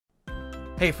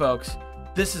Hey folks,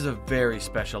 this is a very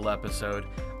special episode.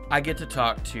 I get to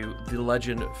talk to the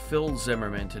legend Phil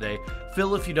Zimmermann today.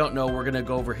 Phil, if you don't know, we're going to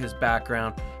go over his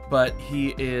background, but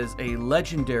he is a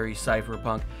legendary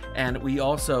cypherpunk, and we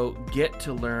also get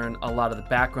to learn a lot of the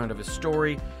background of his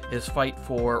story, his fight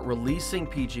for releasing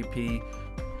PGP,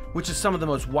 which is some of the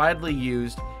most widely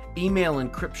used email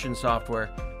encryption software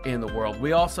in the world.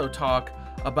 We also talk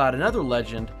about another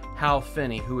legend, Hal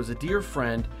Finney, who is a dear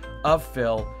friend of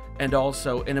Phil and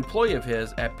also an employee of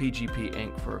his at PGP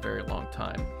Inc. for a very long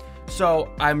time.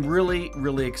 So I'm really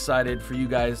excited for you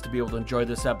guys to be able to enjoy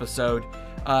this episode.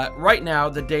 Right now,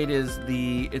 the date is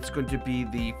it's going to be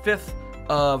the 5th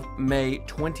of May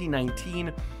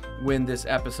 2019 when this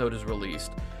episode is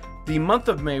released. The month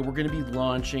of May, we're going to be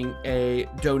launching a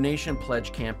donation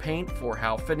pledge campaign for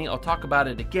Hal Finney. I'll talk about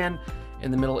it again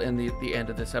in the middle and the end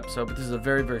of this episode, but this is a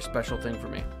very special thing for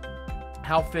me.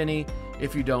 Hal Finney,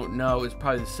 if you don't know, is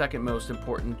probably the second most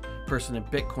important person in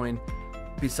Bitcoin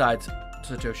besides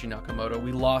Satoshi Nakamoto.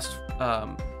 We lost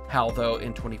Hal, though,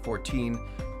 in 2014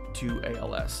 to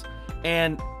ALS.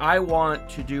 And I want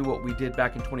to do what we did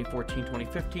back in 2014,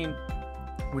 2015,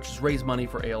 which is raise money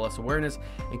for ALS awareness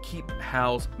and keep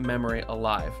Hal's memory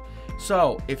alive.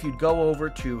 So if you'd go over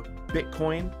to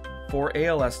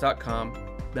bitcoinforals.com,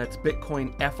 that's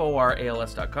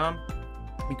bitcoinforals.com,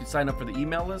 you can sign up for the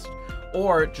email list,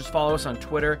 or just follow us on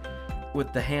Twitter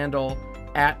with the handle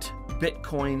at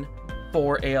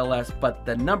Bitcoin4ALS, but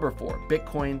the number 4,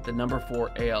 Bitcoin, the number 4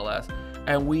 ALS.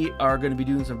 And we are going to be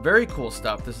doing some very cool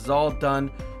stuff. This is all done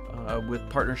with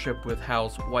partnership with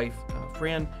Hal's wife,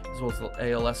 Fran, as well as the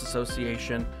ALS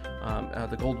Association,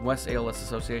 the Golden West ALS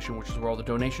Association, which is where all the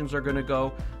donations are going to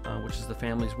go, which is the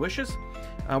family's wishes.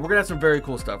 We're going to have some very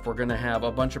cool stuff. We're going to have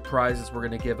a bunch of prizes we're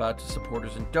going to give out to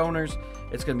supporters and donors.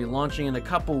 It's going to be launching in a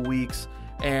couple weeks,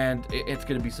 and it's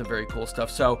going to be some very cool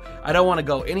stuff. So I don't want to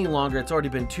go any longer. It's already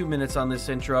been 2 minutes on this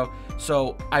intro.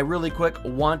 So I really quick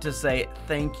want to say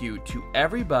thank you to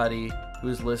everybody who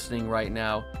is listening right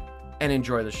now, and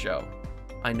enjoy the show.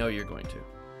 I know you're going to.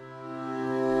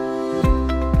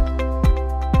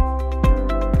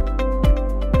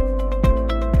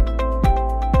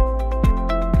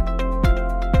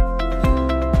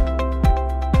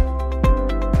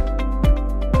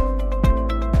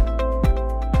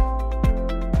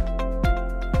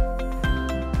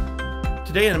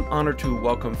 Today I'm honored to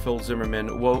welcome Phil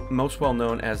Zimmermann, most well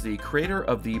known as the creator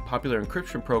of the popular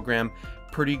encryption program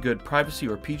Pretty Good Privacy,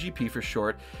 or PGP for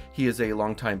short. He is a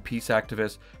longtime peace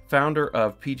activist, founder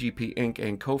of PGP Inc.,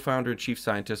 and co-founder and chief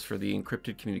scientist for the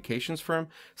encrypted communications firm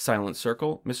Silent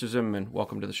Circle. Mr. Zimmermann,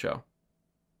 welcome to the show.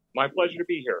 My pleasure to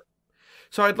be here.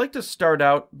 So I'd like to start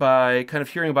out by kind of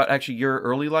hearing about actually your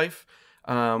early life.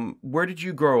 Where did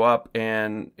you grow up,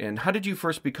 and how did you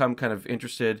first become kind of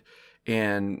interested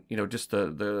in, just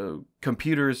the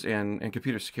computers and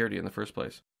computer security in the first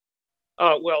place?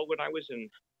 Well, when I was in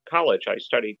college, I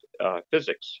studied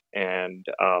physics, and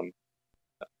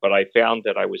but I found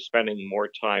that I was spending more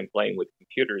time playing with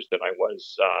computers than I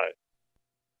was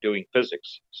doing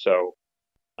physics. So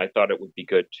I thought it would be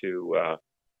good to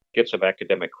get some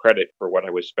academic credit for what I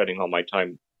was spending all my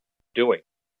time doing.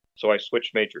 So I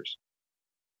switched majors.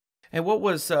 And what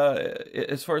was,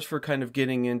 as far as for kind of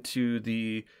getting into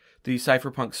the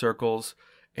cypherpunk circles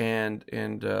and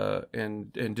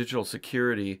digital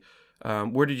security,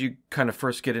 where did you kind of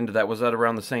first get into that? Was that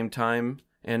around the same time?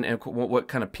 And what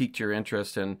kind of piqued your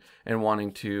interest in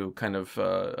wanting to kind of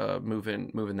move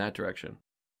in that direction?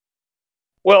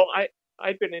 Well,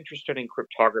 I'd been interested in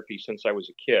cryptography since I was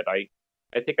a kid. I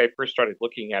think I first started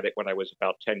looking at it when I was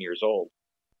about 10 years old.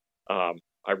 I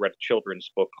read a children's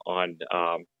book on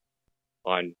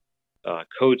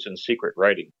codes and secret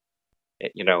writing.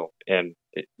 They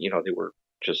were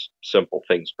just simple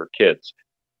things for kids.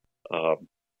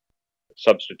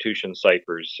 Substitution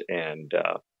ciphers and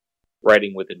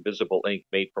writing with invisible ink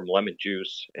made from lemon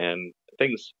juice and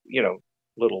things,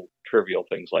 little trivial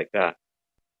things like that.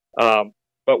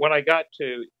 But when I got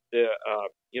to the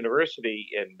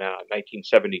university in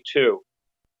 1972,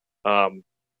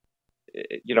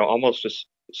 almost as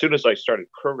soon as I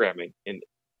started programming in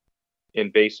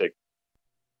BASIC,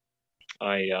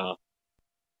 I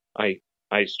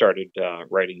started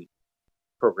writing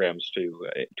programs to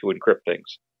encrypt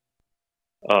things,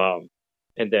 and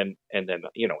then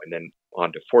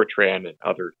on to Fortran and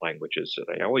other languages. And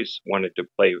I always wanted to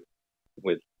play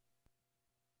with,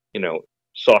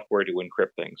 software to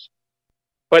encrypt things,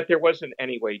 but there wasn't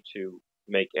any way to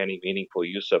make any meaningful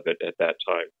use of it at that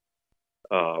time.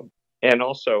 And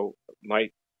also, my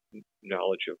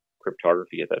knowledge of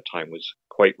cryptography at that time was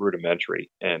quite rudimentary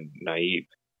and naive.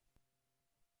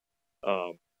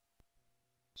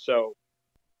 So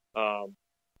um,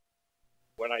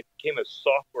 when I became a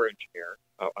software engineer,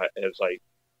 as I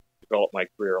developed my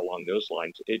career along those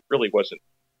lines, it really wasn't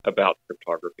about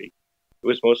cryptography. It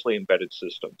was mostly embedded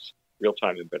systems,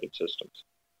 real-time embedded systems.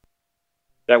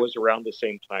 That was around the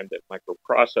same time that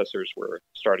microprocessors were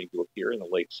starting to appear in the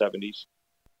late 70s.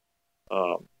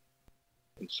 Um,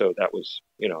 and so that was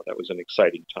an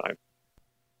exciting time.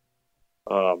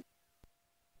 Um,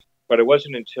 but it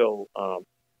wasn't until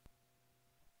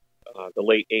the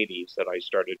late 80s that I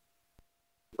started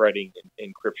writing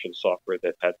encryption software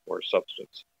that had more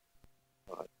substance,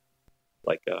 uh,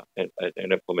 like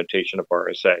an implementation of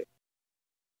RSA.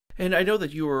 And I know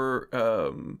that you were,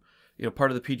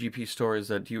 part of the PGP story is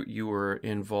that you were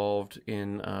involved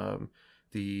in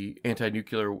the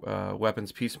anti-nuclear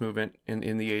weapons peace movement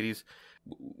in the 80s.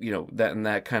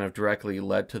 That kind of directly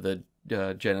led to the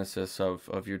genesis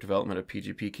of your development of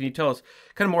PGP. Can you tell us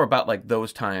kind of more about like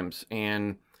those times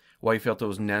and why you felt it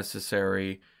was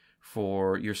necessary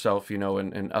for yourself,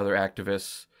 and other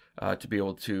activists to be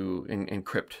able to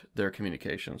encrypt their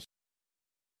communications?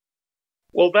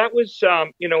 Well, that was,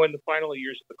 in the final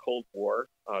years of the Cold War,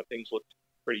 things looked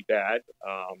pretty bad.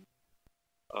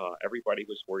 Everybody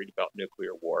was worried about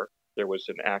nuclear war. There was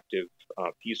an active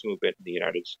peace movement in the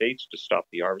United States to stop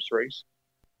the arms race,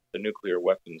 the nuclear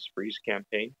weapons freeze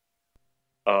campaign.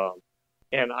 Um,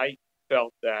 and I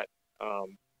felt that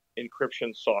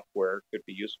encryption software could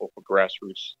be useful for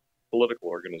grassroots political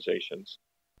organizations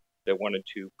that wanted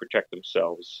to protect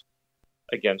themselves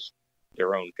against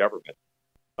their own government.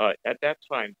 At that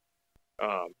time,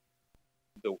 um,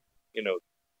 the you know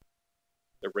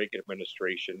the Reagan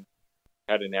administration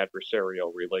had an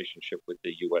adversarial relationship with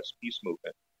the U.S. peace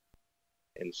movement,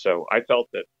 and so I felt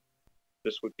that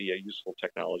this would be a useful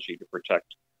technology to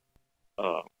protect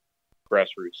uh,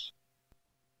 grassroots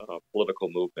political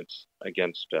movements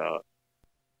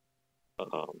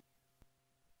um,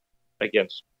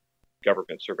 against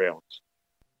government surveillance.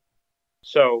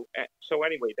 So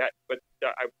anyway, but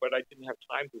I didn't have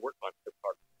time to work on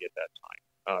cryptography at that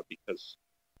time because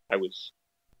I was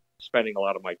spending a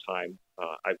lot of my time.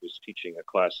 I was teaching a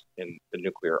class in the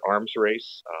nuclear arms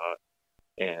race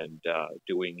and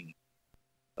doing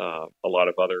a lot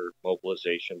of other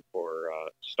mobilization for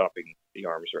stopping the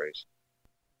arms race.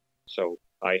 So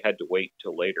I had to wait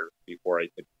till later before I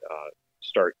could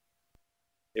start.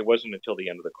 It wasn't until the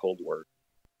end of the Cold War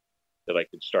that I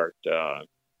could start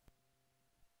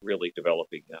really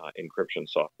developing encryption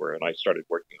software, and I started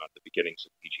working on the beginnings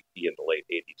of PGP in the late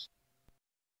 80s.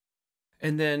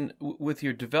 And then with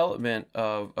your development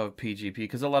of PGP,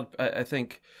 because a lot, I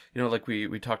think, like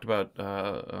we talked about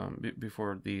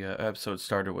before the episode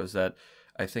started, was that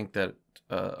I think that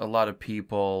a lot of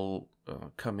people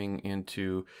coming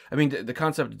into, I mean, the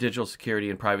concept of digital security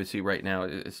and privacy right now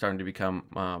is starting to become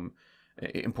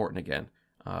important again.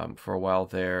 For a while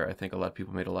there, I think a lot of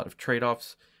people made a lot of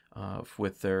trade-offs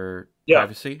with their Yeah.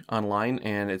 privacy online,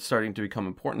 and it's starting to become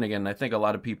important again. And I think a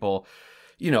lot of people,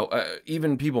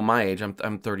 even people my age,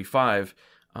 I'm 35,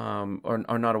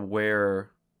 are not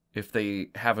aware, if they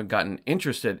haven't gotten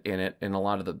interested in it, in a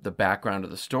lot of the background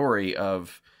of the story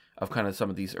of kind of some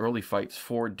of these early fights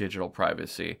for digital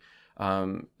privacy.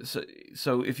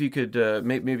 So if you could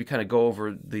maybe kind of go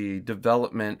over the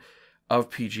development of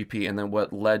PGP and then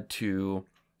what led to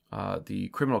the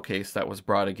criminal case that was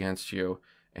brought against you,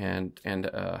 and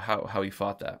how you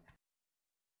fought that.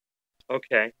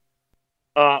 Okay.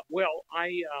 Well,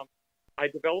 I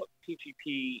developed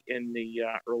PGP in the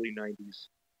early 90s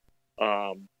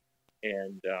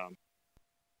and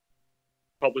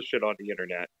published it on the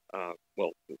internet.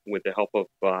 Well, with the help of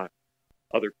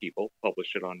other people,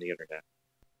 published it on the internet,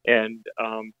 and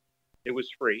it was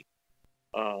free.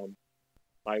 Um,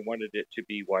 I wanted it to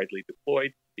be widely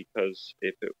deployed because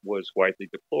if it was widely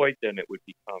deployed, then it would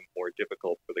become more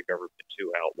difficult for the government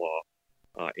to outlaw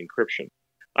encryption.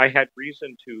 I had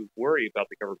reason to worry about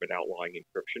the government outlawing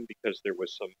encryption because there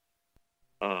was some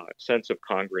sense of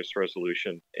Congress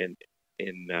resolution in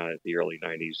the early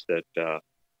 90s that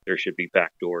there should be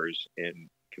backdoors in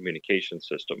communication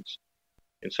systems,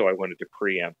 and so I wanted to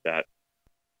preempt that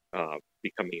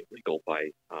becoming illegal by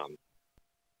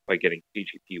getting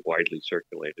PGP widely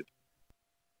circulated.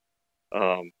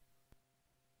 Um,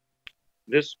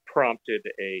 this prompted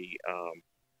a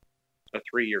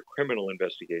 3-year criminal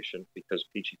investigation because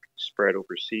PGP spread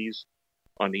overseas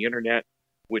on the internet,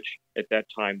 which at that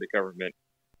time the government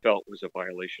felt was a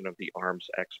violation of the Arms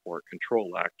Export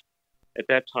Control Act. At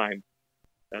that time,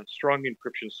 strong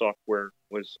encryption software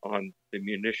was on the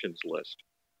munitions list.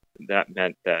 That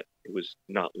meant that it was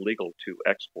not legal to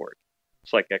export.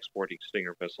 It's like exporting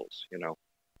Stinger missiles, you know.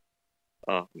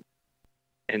 Um,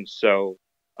 And so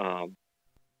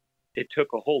it took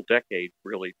a whole decade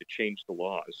really to change the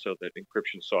laws so that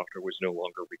encryption software was no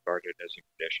longer regarded as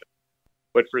ignition.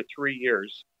 But for 3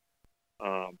 years,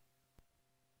 um,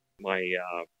 my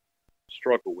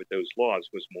struggle with those laws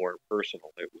was more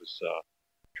personal. It was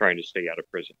trying to stay out of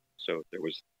prison. So there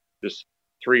was this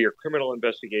 3-year criminal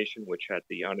investigation, which had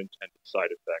the unintended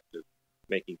side effect of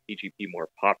making PGP more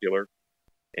popular.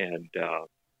 And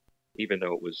even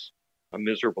though it was a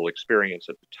miserable experience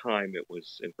at the time, it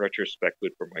was, in retrospect,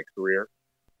 good for my career.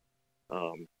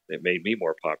 It made me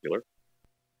more popular.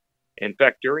 In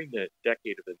fact, during the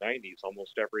decade of the 90s,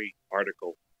 almost every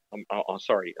article,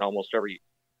 almost every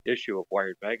issue of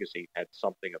Wired magazine had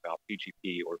something about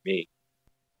PGP or me.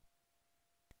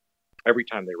 Every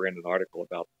time they ran an article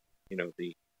about,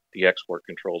 the export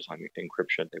controls on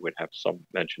encryption, they would have some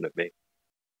mention of me.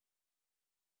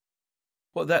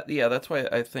 Well, that's why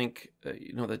I think that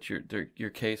your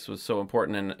case was so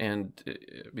important, and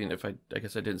I mean, if I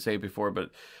guess I didn't say it before,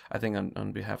 but I think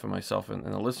on behalf of myself and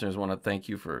the listeners, want to thank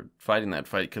you for fighting that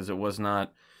fight, because it was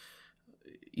not,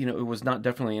 it was not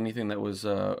definitely anything that was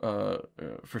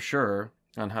for sure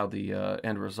on how the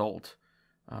end result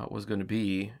was going to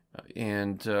be,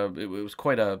 and it was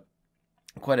quite an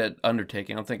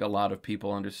undertaking. I don't think a lot of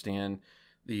people understand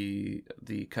the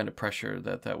kind of pressure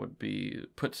that would be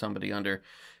put somebody under.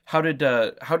 How did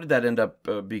that end up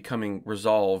becoming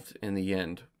resolved in the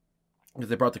end? Because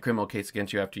they brought the criminal case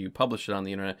against you after you published it on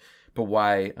the internet, but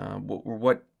why?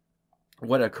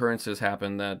 What occurrences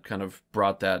happened that kind of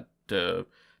brought that to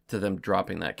them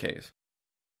dropping that case?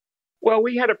 Well,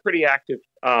 we had a pretty active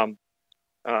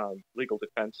legal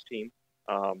defense team,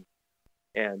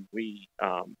 and we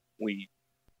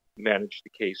managed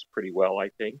the case pretty well, I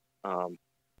think.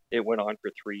 It went on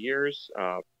for 3 years.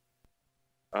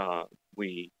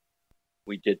 We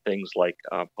did things like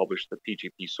publish the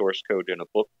PGP source code in a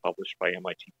book published by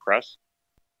MIT Press,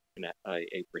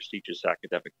 a prestigious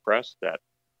academic press that,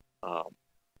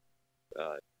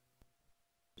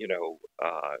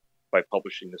 by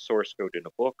publishing the source code in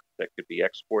a book that could be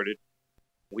exported,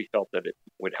 we felt that it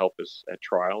would help us at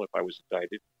trial if I was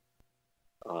indicted.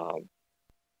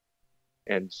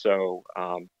 And so,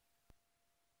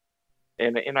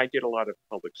 and I did a lot of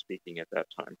public speaking at that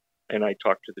time, and I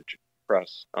talked to the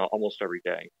press almost every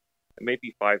day,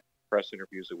 maybe 5 press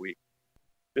interviews a week.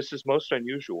 This is most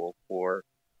unusual for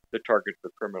the target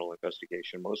of a criminal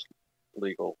investigation. Most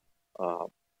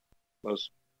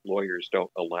lawyers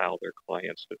don't allow their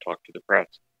clients to talk to the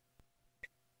press,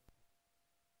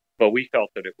 but we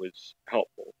felt that it was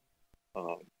helpful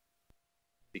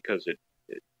because it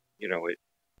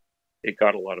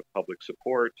got a lot of public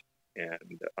support,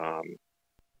 and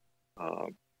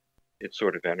it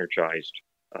sort of energized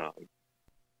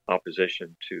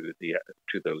opposition to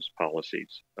those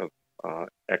policies of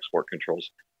export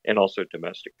controls and also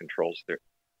domestic controls.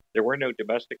 There were no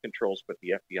domestic controls, but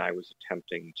the FBI was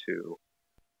attempting to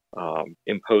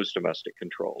impose domestic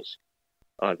controls.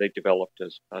 They developed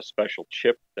a special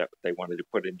chip that they wanted to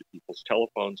put into people's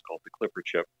telephones called the Clipper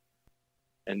chip,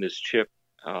 and this chip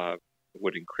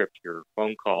would encrypt your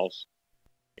phone calls,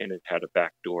 and it had a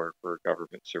backdoor for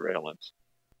government surveillance.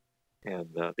 And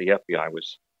the FBI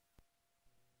was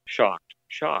shocked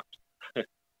that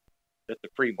the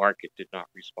free market did not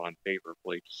respond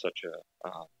favorably to such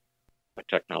a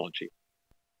technology.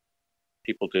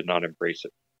 People did not embrace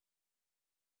it.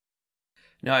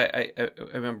 No, I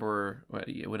remember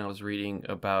when I was reading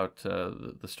about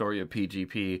the story of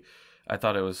PGP, I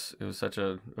thought it was such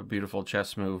a beautiful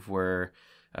chess move where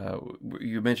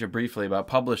you mentioned briefly about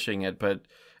publishing it, but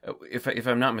if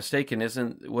I'm not mistaken,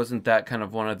 wasn't that kind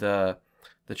of one of the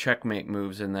checkmate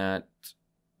moves, in that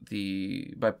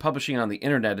by publishing on the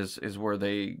internet is where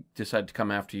they decided to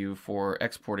come after you for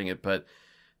exporting it, but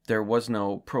there was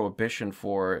no prohibition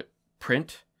for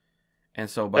print, and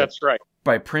so that's right.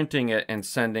 By printing it and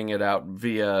sending it out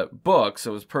via books,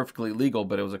 it was perfectly legal,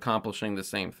 but it was accomplishing the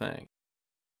same thing.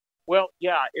 Well,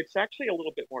 yeah, it's actually a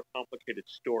little bit more complicated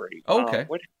story. Okay.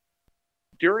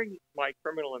 During my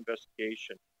criminal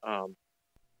investigation,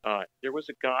 there was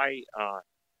a guy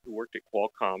who worked at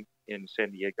Qualcomm in San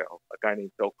Diego, a guy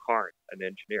named Bill Karn, an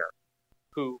engineer,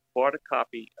 who bought a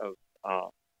copy of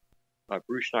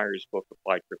Bruce Schneier's book,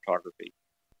 Applied Cryptography.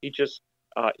 He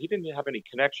didn't have any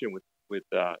connection with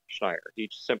Schneier. He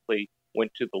simply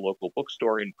went to the local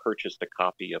bookstore and purchased a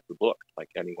copy of the book, like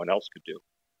anyone else could do.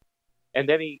 And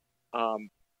then he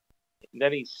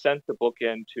sent the book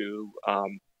into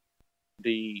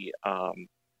the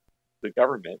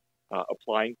government,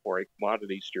 applying for a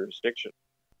commodities jurisdiction.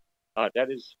 That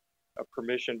is a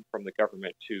permission from the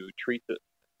government to treat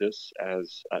this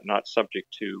as not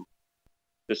subject to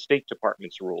the State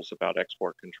Department's rules about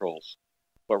export controls,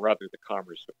 but rather the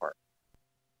Commerce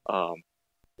Department,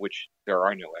 which there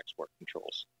are no export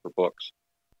controls for books.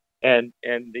 And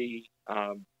he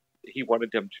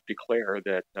wanted them to declare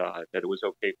that it was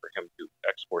okay for him to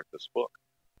export this book,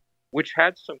 which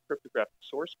had some cryptographic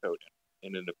source code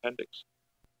in an appendix.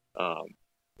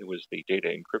 It was the data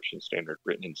encryption standard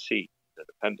written in C, an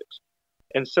appendix.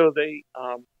 And so they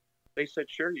said,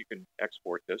 sure, you can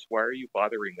export this. Why are you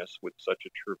bothering us with such a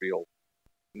trivial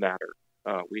matter?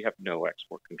 We have no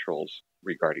export controls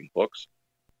regarding books.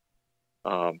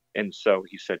 And so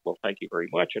he said, well, thank you very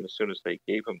much. And as soon as they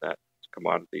gave him that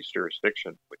commodities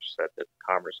jurisdiction, which said that the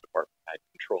Commerce Department had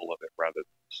control of it rather than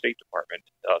the State Department,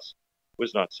 thus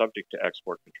was not subject to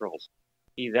export controls,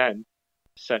 he then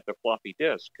sent a floppy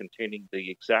disk containing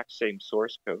the exact same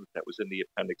source code that was in the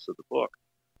appendix of the book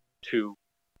to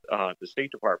the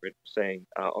State Department saying,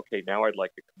 okay, now I'd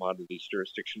like a commodities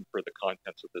jurisdiction for the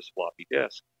contents of this floppy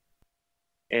disk.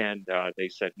 And they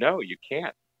said, no, you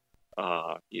can't.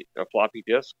 A floppy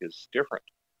disk is different.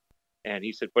 And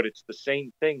he said, but it's the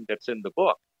same thing that's in the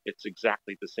book. It's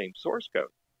exactly the same source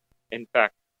code. In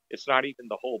fact, it's not even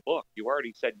the whole book. You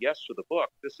already said yes to the book.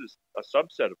 This is a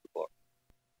subset of the book.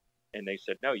 And they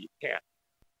said, no, you can't.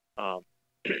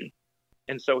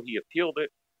 And so he appealed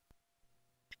it,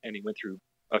 and he went through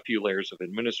a few layers of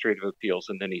administrative appeals,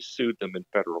 and then he sued them in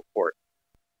federal court.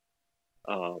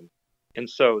 And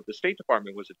so the State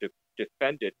Department was a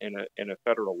defendant in a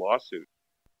federal lawsuit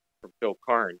from Phil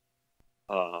Karn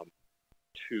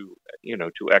to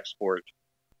export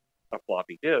a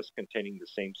floppy disk containing the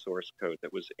same source code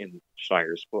that was in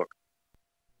Schneier's book.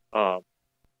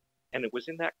 And it was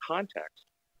in that context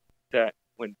that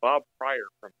when Bob Pryor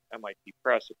from MIT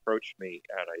Press approached me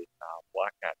at a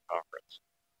Black Hat conference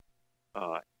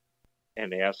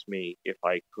and asked me if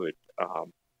I could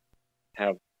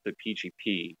have the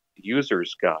PGP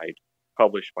user's guide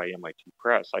published by MIT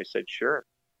Press, I said, sure,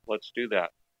 let's do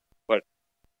that. But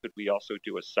could we also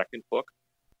do a second book,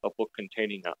 a book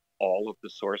containing all of the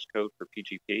source code for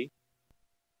PGP?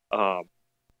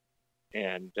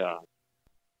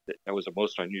 That was a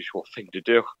most unusual thing to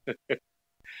do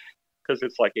because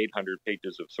it's like 800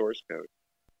 pages of source code,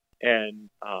 and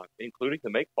including the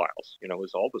make files,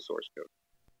 is all the source code.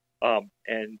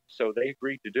 And so they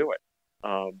agreed to do it.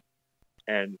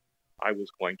 And I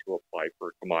was going to apply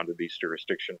for commodities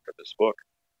jurisdiction for this book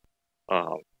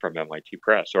from MIT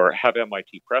Press, or have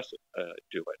MIT Press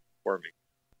do it for me.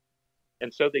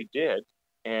 And so they did.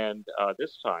 And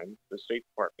this time, the State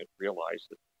Department realized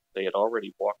that they had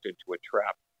already walked into a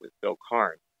trap with Bill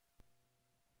Karn.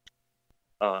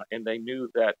 And they knew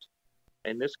that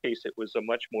in this case, it was a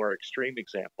much more extreme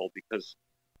example because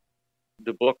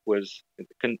the book was,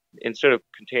 instead of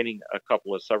containing a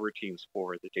couple of subroutines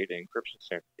for the data encryption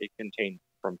standard, it contained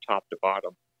from top to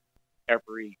bottom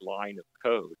every line of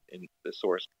code in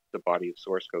the body of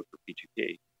source code for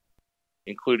PGP,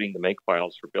 including the make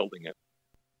files for building it.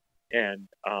 And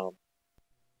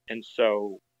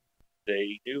so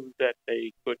they knew that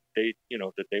they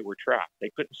were trapped. They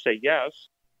couldn't say yes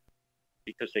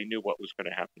because they knew what was going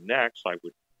to happen next. I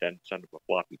would then send them a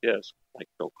floppy disk like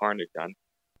Bill Karn had done.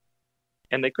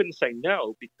 And they couldn't say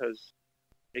no because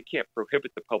they can't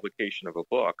prohibit the publication of a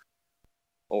book,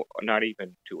 or not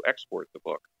even to export the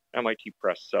book. MIT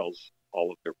Press sells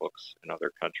all of their books in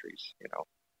other countries,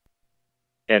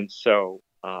 And so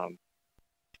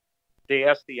they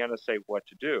asked the NSA what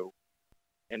to do,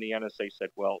 and the NSA said,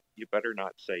 well, you better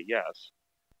not say yes.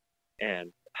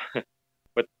 And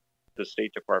but the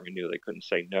State Department knew they couldn't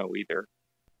say no either.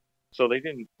 So they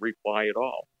didn't reply at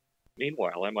all.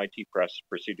 Meanwhile, MIT Press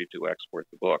proceeded to export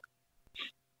the book.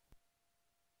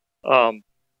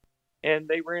 And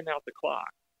they ran out the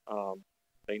clock.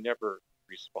 They never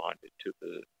responded to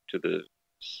the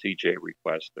CJ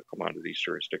request, the commodities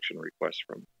jurisdiction request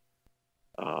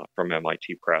from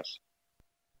MIT Press.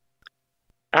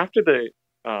 After the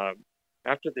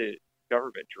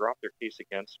government dropped their case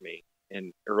against me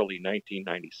in early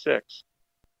 1996,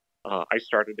 I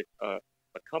started a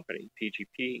company,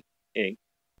 PGP Inc.,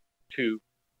 to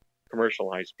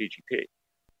commercialize PGP.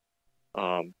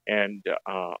 And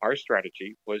our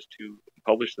strategy was to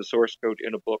publish the source code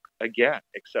in a book again,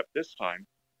 except this time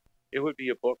it would be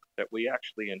a book that we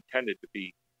actually intended to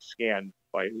be scanned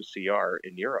by OCR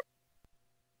in Europe.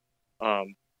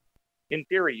 In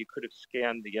theory, you could have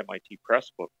scanned the MIT Press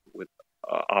book with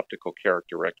optical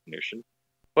character recognition,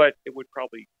 but it would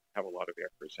probably have a lot of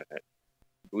errors in it.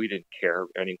 We didn't care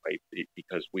anyway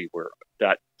because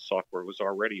that software was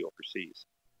already overseas.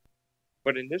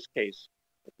 But in this case,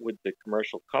 with the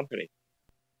commercial company,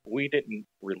 we didn't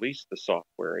release the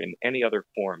software in any other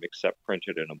form except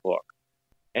printed in a book.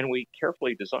 And we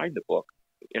carefully designed the book.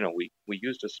 We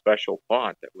used a special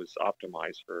font that was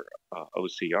optimized for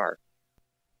OCR.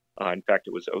 In fact,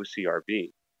 it was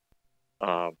OCRB.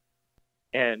 Um,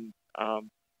 and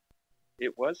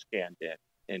it was scanned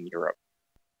in Europe.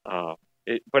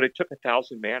 But it took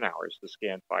 1,000 man hours to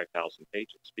scan 5,000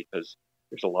 pages because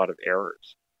there's a lot of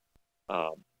errors.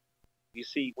 You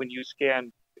see, when you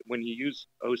use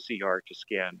OCR to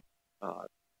scan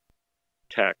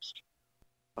text,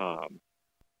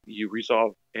 you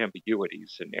resolve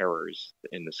ambiguities and errors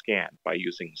in the scan by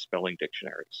using spelling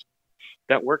dictionaries.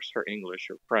 That works for English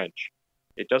or French.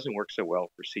 It doesn't work so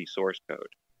well for C source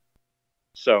code.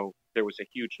 So there was a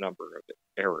huge number of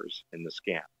errors in the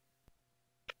scan.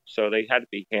 So they had to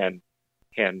be hand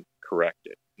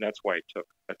corrected. And that's why it took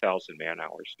 1,000 man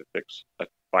hours to fix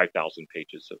 5,000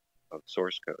 pages of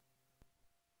source code.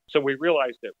 So we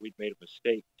realized that we'd made a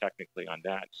mistake technically on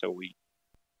that. So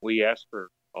we asked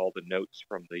for all the notes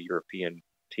from the European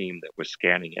team that was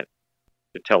scanning it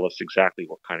to tell us exactly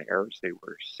what kind of errors they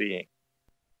were seeing.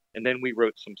 And then we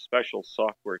wrote some special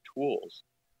software tools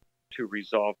to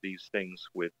resolve these things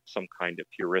with some kind of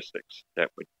heuristics that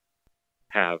would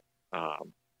have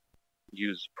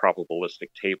use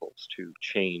probabilistic tables to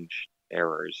change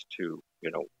errors to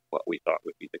what we thought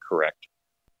would be the correct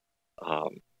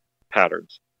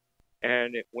patterns.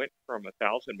 And it went from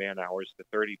 1,000 man hours to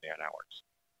 30 man hours.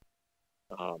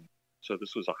 So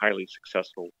this was a highly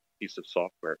successful piece of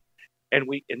software. And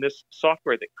in this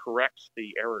software that corrects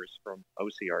the errors from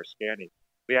OCR scanning,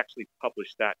 we actually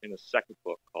published that in a second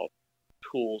book called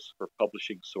Tools for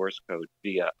Publishing Source Code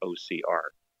via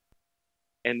OCR.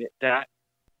 And that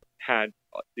had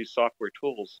these software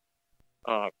tools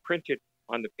printed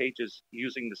on the pages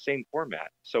using the same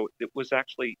format. So it was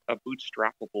actually a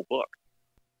bootstrappable book.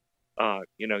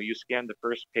 You scanned the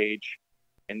first page,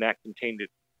 and that contained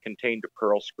a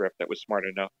Perl script that was smart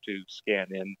enough to scan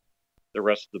in the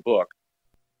rest of the book,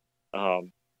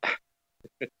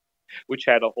 which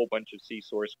had a whole bunch of C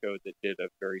source code that did a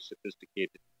very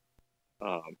sophisticated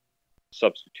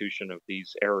substitution of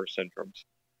these error syndromes.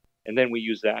 And then we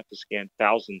use that to scan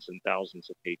thousands and thousands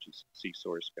of pages of C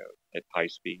source code at high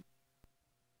speed.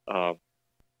 And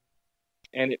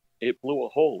it blew a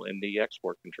hole in the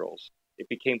export controls. It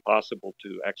became possible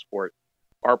to export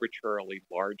arbitrarily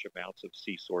large amounts of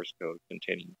C source code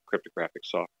containing cryptographic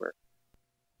software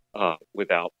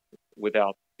without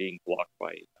being blocked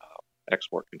by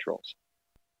export controls.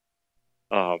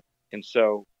 And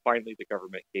so finally the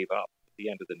government gave up. At the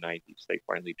end of the 90s, they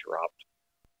finally dropped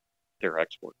their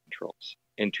export controls.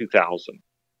 In 2000,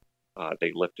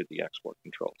 they lifted the export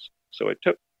controls. So it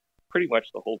took pretty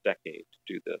much the whole decade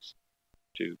to do this,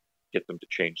 to get them to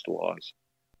change the laws.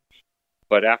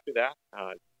 But after that,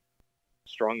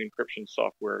 strong encryption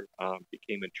software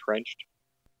became entrenched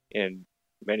in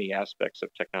many aspects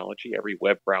of technology. Every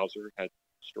web browser had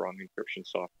strong encryption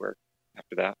software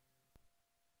after that.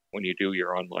 When you do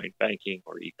your online banking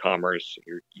or e-commerce,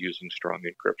 you're using strong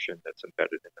encryption that's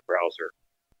embedded in the browser.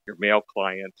 Your mail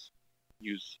clients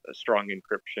use a strong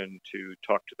encryption to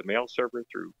talk to the mail server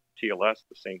through TLS,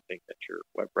 the same thing that your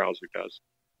web browser does.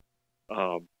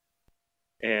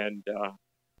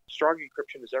 Strong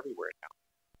encryption is everywhere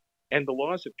now. And the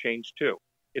laws have changed too.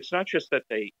 It's not just that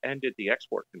they ended the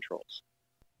export controls,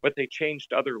 but they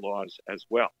changed other laws as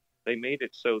well. They made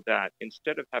it so that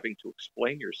instead of having to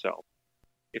explain yourself,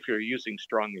 if you're using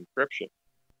strong encryption,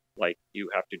 like you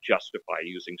have to justify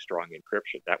using strong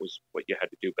encryption. That was what you had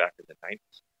to do back in the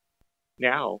 90s.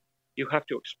 Now you have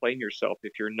to explain yourself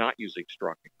if you're not using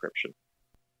strong encryption.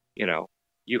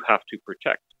 You have to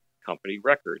protect company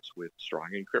records with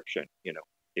strong encryption.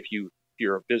 If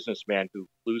you're a businessman who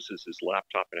loses his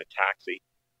laptop in a taxi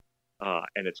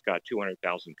and it's got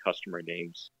 200,000 customer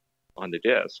names on the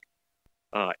disk,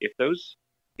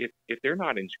 if they're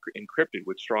not encrypted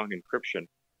with strong encryption,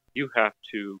 you have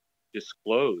to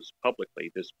disclose publicly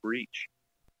this breach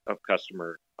of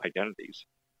customer identities,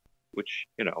 which,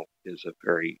 is a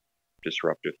very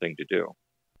disruptive thing to do.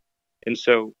 And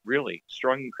so really,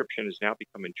 strong encryption has now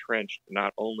become entrenched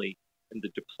not only in the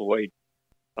deployed,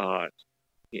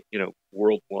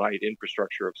 worldwide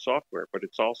infrastructure of software, but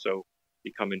it's also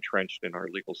become entrenched in our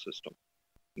legal system.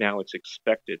 Now it's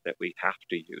expected that we're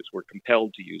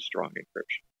compelled to use strong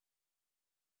encryption.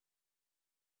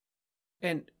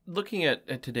 And looking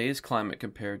at today's climate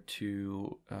compared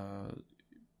to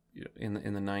in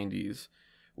the 90s,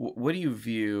 what do you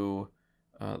view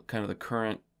kind of the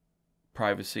current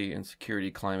privacy and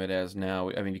security climate as now?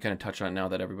 I mean, you kind of touched on it now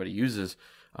that everybody uses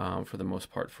for the most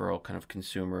part for all kind of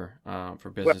consumer, for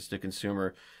Well, business to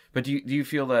consumer. But do you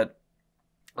feel that?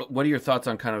 What are your thoughts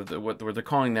on kind of what they're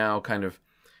calling now kind of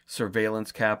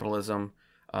surveillance capitalism?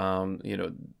 You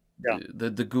know, yeah,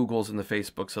 the Googles and the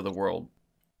Facebooks of the world.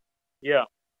 yeah.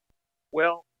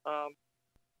 Well,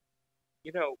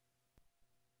 you know,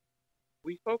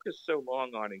 we focused so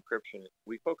long on encryption.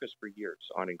 We focused for years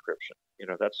on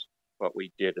encryption. That's what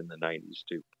we did in the 90s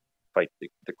to fight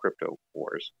the crypto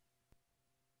wars.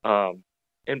 Um,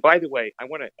 and by the way, I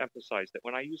want to emphasize that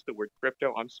when I use the word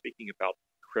crypto, I'm speaking about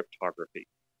cryptography.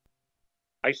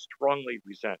 I strongly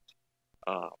resent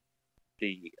uh,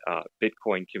 the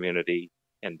Bitcoin community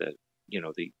and the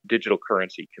digital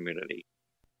currency community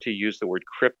to use the word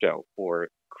crypto for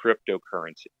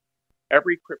cryptocurrency.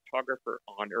 Every cryptographer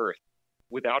on Earth,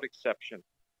 without exception,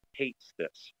 hates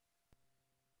this.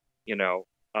 You know,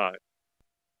 uh,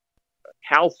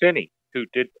 Hal Finney, who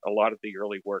did a lot of the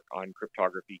early work on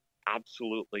cryptography,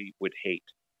 absolutely would hate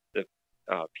the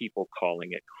people calling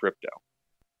it crypto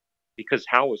because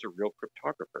Hal was a real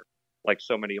cryptographer, like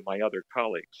so many of my other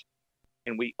colleagues.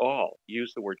 And we all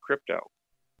use the word crypto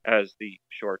as the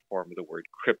short form of the word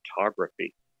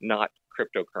cryptography, not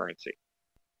cryptocurrency.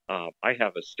 I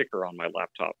have a sticker on my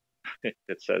laptop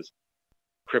that says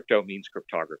crypto means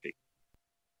cryptography.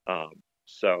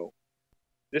 So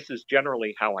this is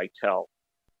generally how I tell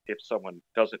if someone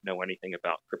doesn't know anything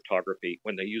about cryptography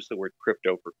when they use the word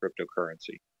crypto for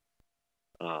cryptocurrency.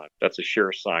 That's a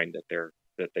sure sign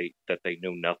that they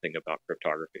know nothing about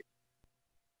cryptography.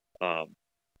 Um,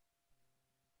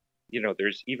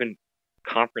 there's even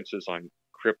conferences on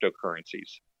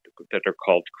cryptocurrencies that are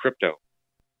called crypto.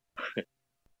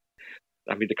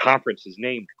 I mean, the conference is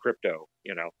named crypto,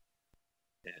 and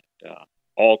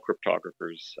all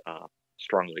cryptographers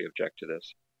strongly object to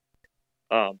this.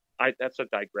 That's a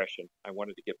digression. I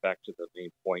wanted to get back to the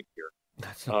main point here.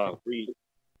 That's no problem.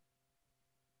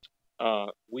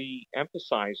 We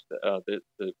emphasized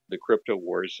the crypto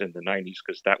wars in the 90s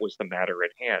because that was the matter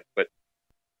at hand. But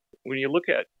when you look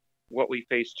at what we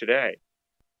face today,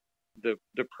 the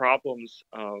problems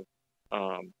of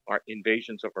our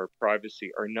invasions of our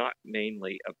privacy are not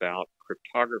mainly about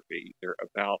cryptography. They're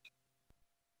about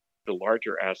the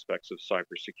larger aspects of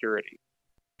cybersecurity.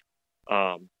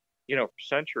 For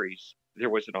centuries, there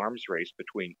was an arms race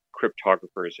between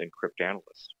cryptographers and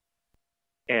cryptanalysts.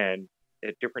 And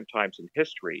at different times in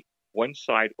history, one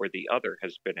side or the other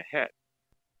has been ahead.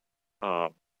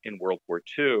 In World War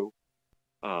II,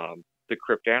 the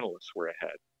cryptanalysts were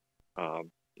ahead.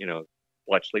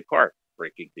 Bletchley Park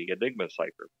breaking the Enigma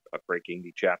cipher, breaking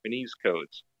the Japanese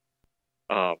codes.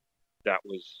 That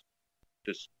was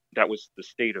the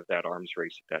state of that arms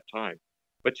race at that time.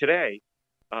 But today,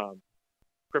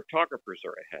 cryptographers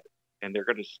are ahead, and they're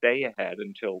going to stay ahead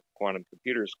until quantum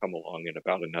computers come along in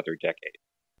about another decade.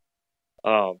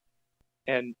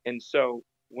 And so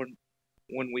when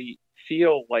we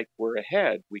feel like we're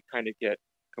ahead, we kind of get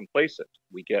complacent.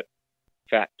 We get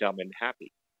fat, dumb, and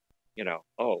happy.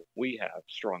 Oh, we have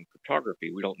strong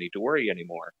cryptography. We don't need to worry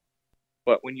anymore.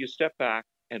 But when you step back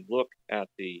and look at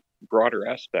the broader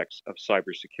aspects of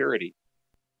cybersecurity,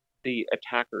 the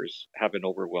attackers have an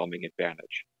overwhelming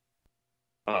advantage.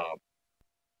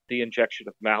 The injection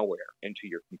of malware into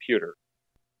your computer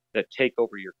that take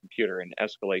over your computer and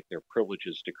escalate their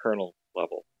privileges to kernel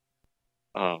level.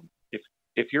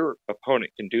 If your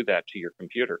opponent can do that to your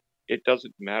computer, it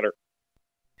doesn't matter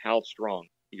how strong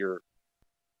your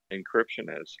encryption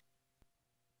is,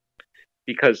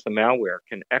 because the malware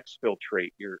can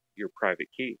exfiltrate your private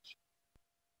keys.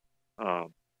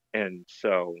 And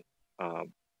so,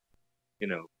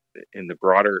 in the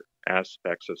broader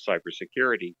aspects of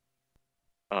cybersecurity,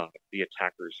 the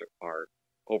attackers are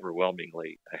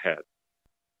overwhelmingly ahead.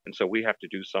 And so we have to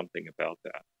do something about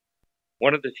that.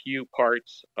 One of the few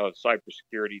parts of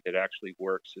cybersecurity that actually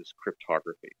works is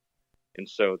cryptography. And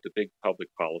so the big public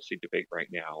policy debate right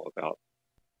now about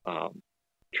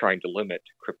trying to limit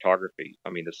cryptography.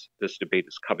 I mean, this debate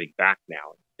is coming back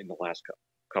now in the last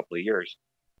couple of years.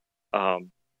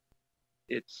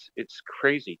 It's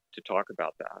crazy to talk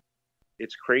about that.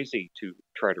 It's crazy to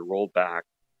try to roll back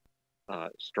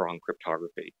strong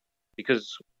cryptography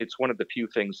because it's one of the few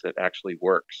things that actually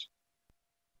works.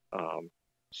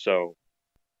 So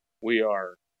we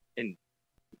are in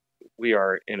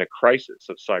a crisis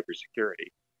of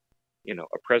cybersecurity.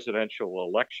 A presidential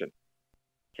election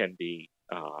can be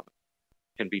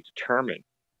determined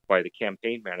by the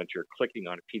campaign manager clicking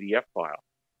on a PDF file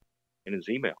in his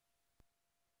email.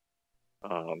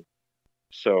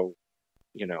 So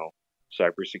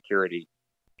cybersecurity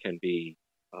can be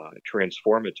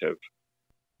transformative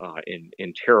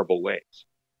in terrible ways.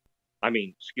 I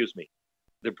mean, excuse me,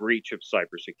 the breach of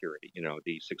cybersecurity.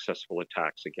 The successful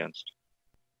attacks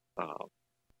uh,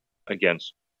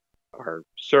 against our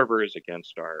servers,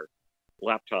 against our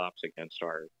laptops, against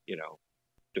our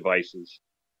devices.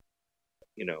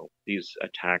 These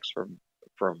attacks from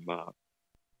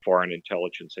foreign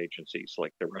intelligence agencies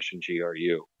like the Russian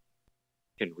GRU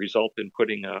can result in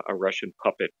putting a Russian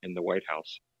puppet in the White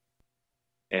House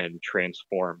and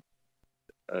transform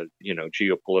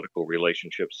geopolitical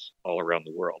relationships all around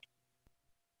the world.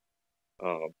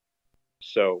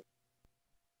 So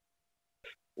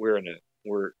we're in a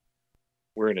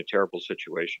we're in a terrible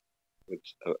situation with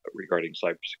regarding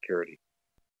cybersecurity.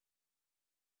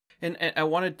 And I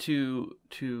wanted to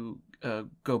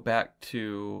go back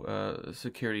to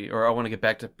security, or I want to get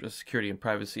back to security and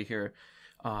privacy here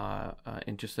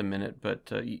in just a minute.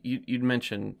 But you'd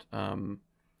mentioned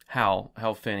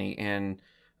Hal Finney, and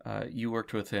you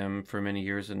worked with him for many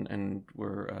years and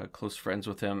were close friends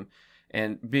with him.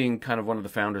 And being kind of one of the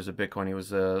founders of Bitcoin, he was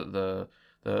the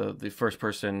first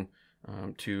person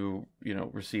to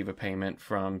receive a payment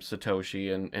from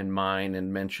Satoshi and mine,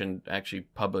 and mentioned actually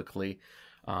publicly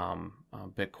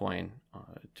Bitcoin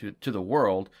to the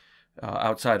world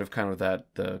outside of kind of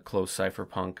the close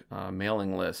cypherpunk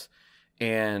mailing list.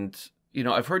 And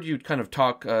I've heard you kind of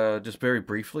talk just very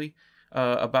briefly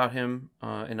about him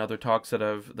in other talks that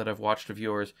I've watched of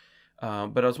yours.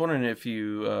 But I was wondering if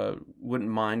you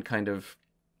wouldn't mind kind of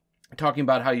talking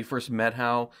about how you first met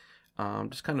Hal,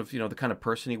 just kind of the kind of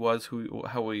person he was,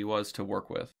 how he was to work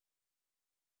with.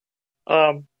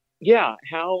 Yeah,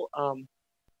 Hal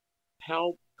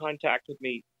contacted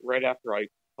me right after I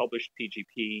published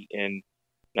PGP in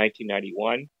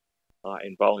 1991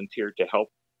 and volunteered to help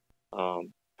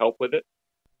with it.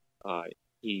 Uh,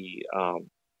 he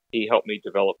helped me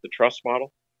develop the trust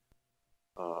model.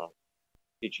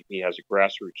 PGP has a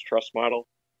grassroots trust model.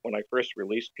 When I first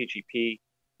released PGP,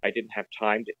 I didn't have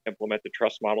time to implement the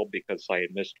trust model because I had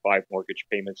missed 5 mortgage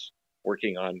payments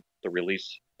working on the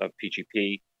release of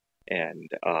PGP, and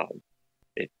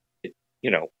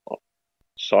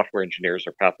software engineers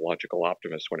are pathological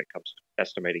optimists when it comes to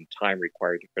estimating time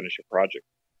required to finish a project.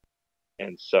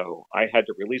 And so I had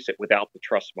to release it without the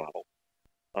trust model.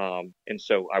 And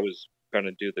so I was going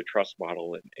to do the trust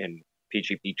model in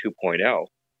PGP 2.0.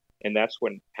 And that's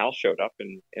when Hal showed up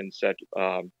and said,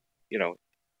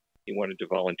 he wanted to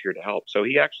volunteer to help. So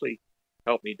he actually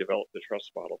helped me develop the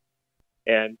trust model.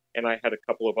 And I had a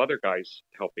couple of other guys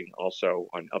helping also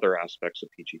on other aspects of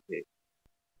PGP.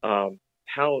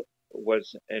 Hal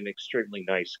was an extremely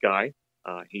nice guy.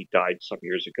 He died some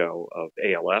years ago of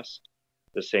ALS,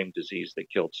 the same disease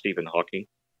that killed Stephen Hawking.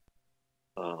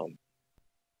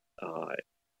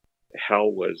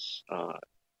 Hal was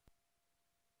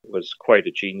quite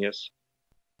a genius,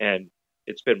 and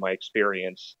it's been my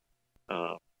experience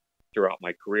throughout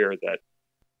my career that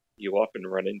you often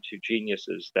run into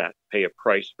geniuses that pay a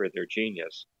price for their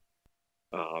genius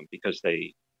because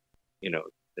it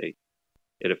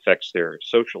affects their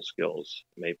social skills.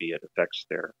 Maybe it affects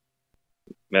their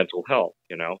mental health.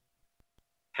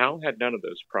 Hal had none of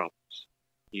those problems.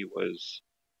 He was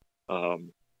a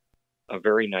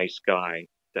very nice guy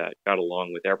that got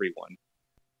along with everyone.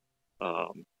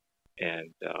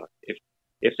 And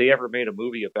if they ever made a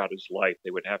movie about his life,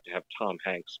 they would have to have Tom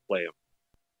Hanks play him.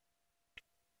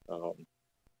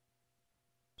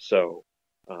 So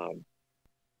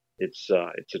it's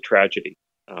a tragedy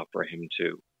for him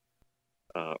to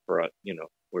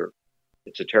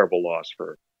it's a terrible loss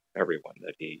for everyone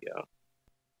that he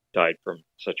died from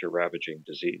such a ravaging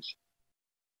disease.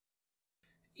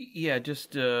 Yeah,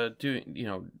 just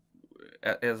doing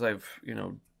as I've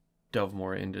delved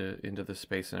more into the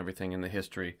space and everything in the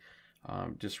history,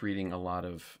 just reading a lot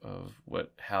of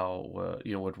what Hal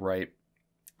would write.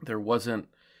 There wasn't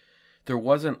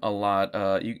a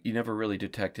lot. You never really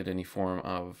detected any form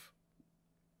of,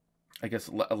 I guess,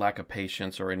 a lack of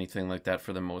patience or anything like that.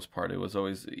 For the most part, it was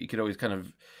always, you could always kind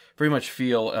of very much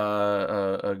feel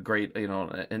a great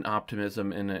an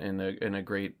optimism in a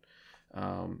great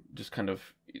just kind of,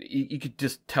 you could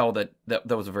just tell that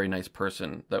was a very nice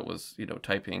person that was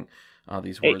typing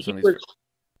these words on these.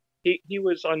 He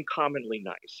was uncommonly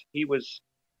nice. He was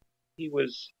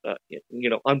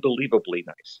unbelievably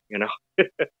nice.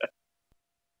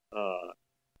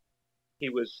 He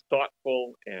was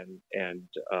thoughtful and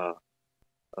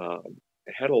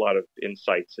had a lot of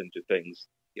insights into things.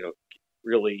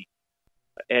 Really,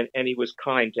 and he was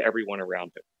kind to everyone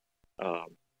around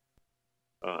him.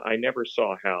 I never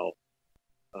saw Hal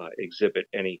exhibit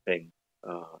anything.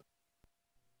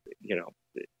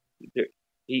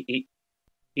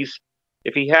 he's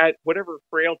if he had whatever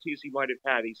frailties he might have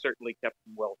had, he certainly kept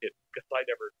them well hidden because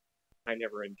I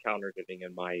never encountered anything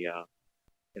in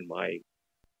my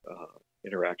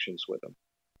interactions with him.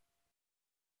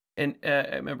 And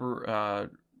I remember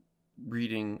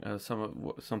reading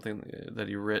something that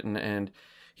he written, and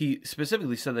he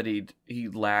specifically said that he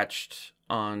latched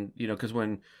on, because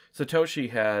when Satoshi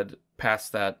had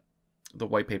passed the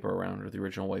white paper around, or the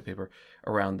original white paper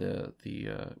around the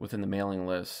within the mailing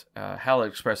list, Hal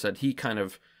expressed that he kind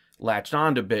of latched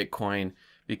onto Bitcoin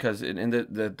because in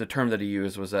the term that he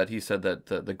used was that he said that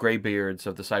the graybeards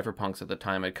of the cypherpunks at the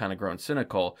time had kind of grown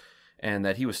cynical, and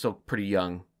that he was still pretty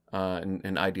young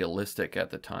and idealistic at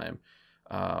the time.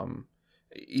 Um,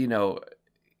 you know,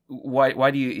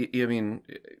 why do you? I mean,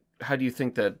 how do you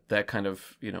think that kind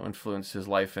of influenced his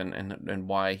life, and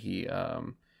why he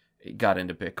got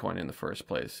into Bitcoin in the first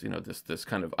place? This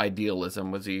kind of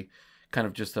idealism. Was he kind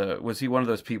of was he one of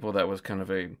those people that was kind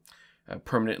of a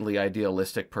permanently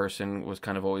idealistic person? Was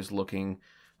kind of always looking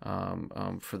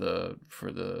for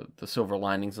the silver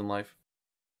linings in life?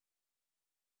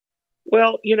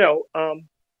 Well,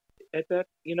 at that,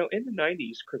 in the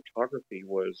 90s, cryptography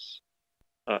was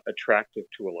attractive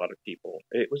to a lot of people.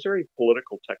 It was very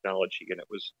political technology, and it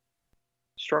was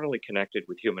strongly connected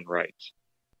with human rights.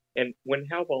 And when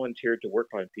Hal volunteered to work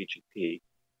on PGP,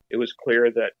 it was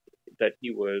clear that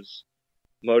he was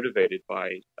motivated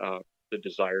by the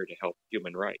desire to help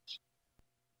human rights.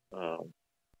 Um,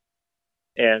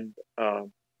 and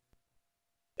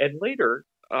and later,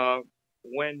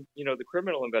 when the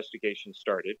criminal investigation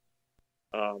started,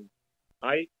 um,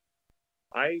 I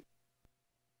I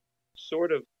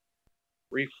sort of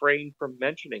refrained from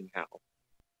mentioning Hal.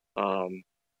 Um,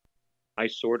 I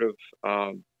sort of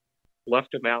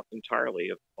left him out entirely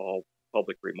of all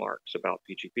public remarks about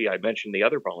PGP. I mentioned the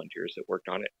other volunteers that worked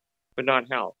on it, but not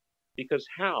Hal, because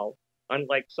Hal,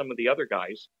 unlike some of the other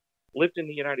guys, lived in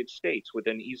the United States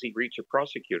within easy reach of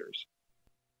prosecutors.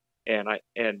 And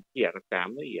he had a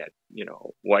family, he had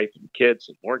wife and kids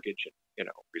and mortgage and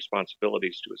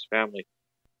responsibilities to his family,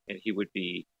 and he would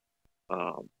be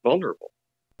vulnerable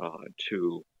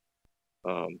to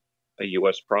a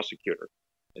U.S. prosecutor.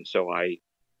 And so I,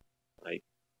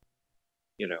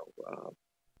 you know,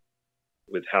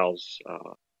 with Hal's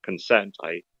consent,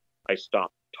 I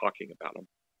stopped talking about him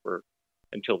for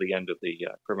until the end of the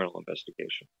criminal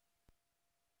investigation.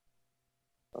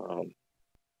 Um,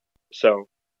 so,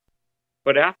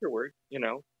 but afterward,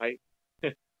 I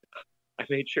I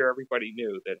made sure everybody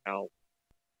knew that Hal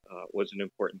was an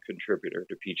important contributor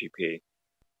to PGP.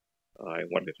 I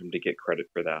wanted him to get credit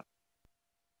for that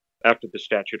after the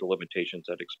statute of limitations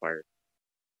had expired.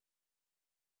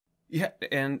 Yeah,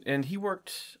 and he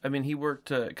worked. I mean, he worked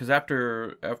because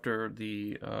after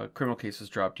the criminal cases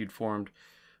dropped, you'd formed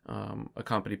a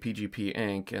company, PGP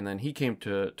Inc., and then he came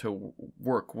to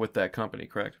work with that company,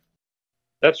 correct?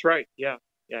 That's right. Yeah,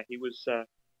 yeah. He was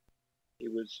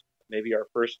maybe our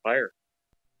first hire.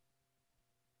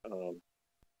 Um,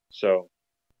 so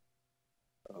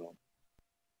um,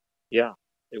 yeah,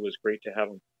 it was great to have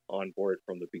him on board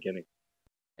from the beginning.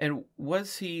 And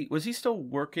was he still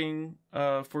working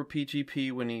for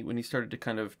PGP when he started to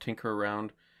kind of tinker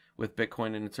around with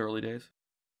Bitcoin in its early days?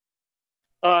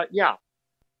 Yeah,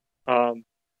 um,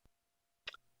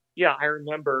 yeah. I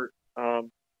remember.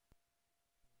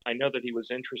 I know that he was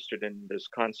interested in this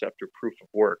concept of proof of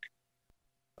work,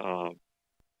 um,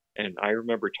 and I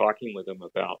remember talking with him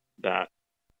about that.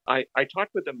 I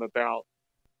talked with him about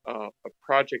a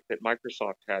project that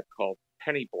Microsoft had called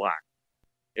Penny Black.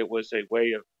 It was a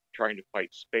way of trying to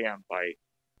fight spam by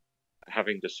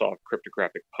having to solve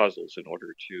cryptographic puzzles in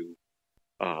order to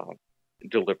uh,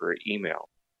 deliver email.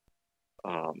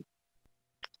 Um,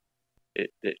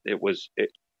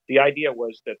 the idea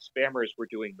was that spammers were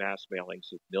doing mass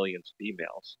mailings of millions of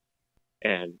emails,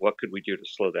 and what could we do to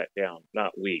slow that down?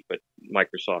 Not we, but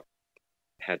Microsoft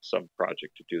had some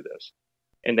project to do this,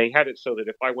 and they had it so that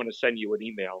if I want to send you an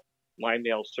email, my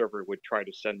mail server would try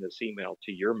to send this email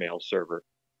to your mail server,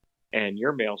 and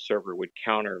your mail server would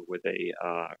counter with a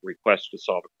request to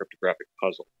solve a cryptographic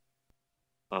puzzle.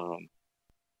 Um,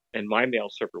 and my mail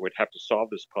server would have to solve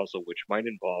this puzzle, which might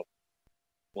involve,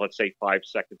 let's say, 5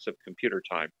 seconds of computer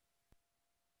time.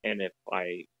 And if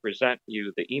I present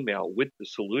you the email with the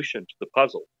solution to the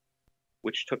puzzle,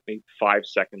 which took me 5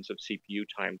 seconds of CPU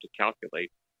time to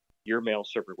calculate, your mail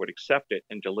server would accept it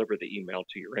and deliver the email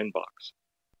to your inbox.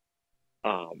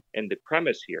 And the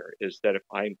premise here is that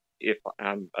if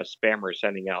I'm a spammer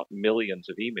sending out millions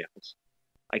of emails,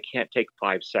 I can't take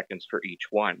 5 seconds for each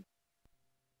one,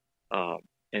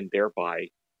 and thereby,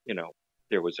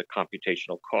 there was a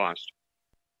computational cost,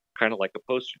 kind of like a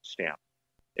postage stamp.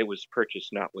 it was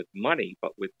purchased not with money,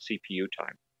 but with CPU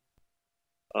time.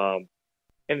 Um,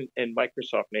 and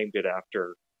Microsoft named it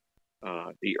after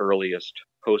the earliest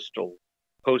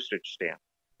postage stamp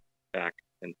back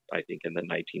in, I think, in the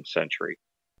 19th century,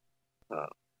 uh,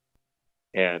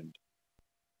 and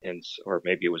or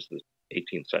maybe it was the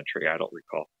 18th century. I don't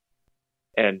recall.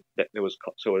 And that it was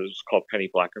so it was called penny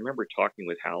black. I remember talking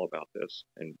with Hal about this,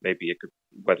 and maybe it could,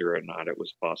 whether or not it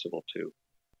was possible to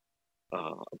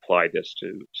apply this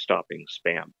to stopping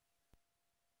spam.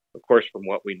 Of course, from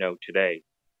what we know today,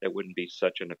 that wouldn't be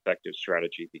such an effective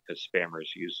strategy because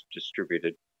spammers use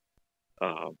distributed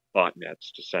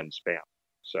botnets to send spam,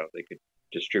 so they could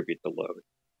distribute the load.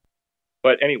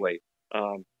 But anyway,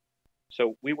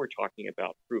 so we were talking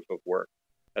about proof of work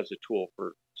as a tool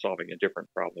for solving a different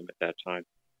problem at that time.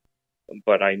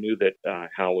 But I knew that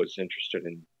Hal was interested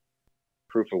in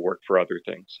proof of work for other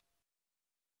things.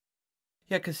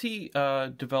 Yeah, because he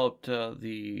developed I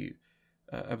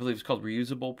believe it's called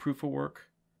reusable proof of work,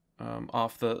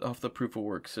 off the proof of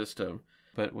work system,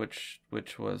 but which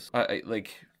was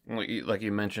like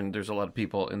you mentioned, there's a lot of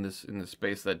people in this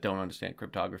space that don't understand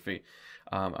cryptography.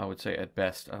 I would say at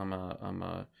best I'm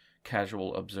a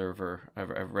casual observer.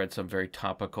 I've read some very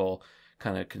topical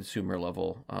kind of consumer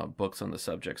level books on the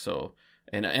subject. So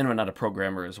and I'm not a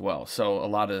programmer as well. So a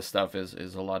lot of this stuff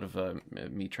is a lot of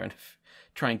me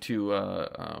trying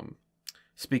to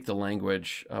speak the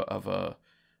language of a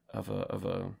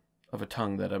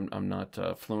tongue that I'm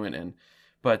not fluent in.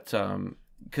 But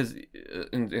because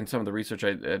in some of the research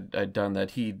I'd done,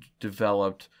 that he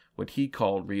developed what he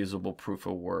called reusable proof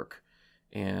of work,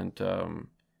 and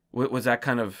was that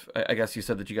kind of, I guess you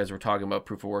said that you guys were talking about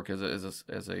proof of work as a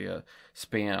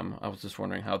spam. I was just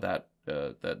wondering how that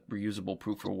reusable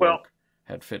proof of work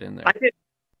had fit in there.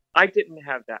 I didn't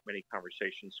have that many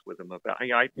conversations with him about.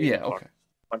 I maybe talked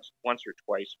once or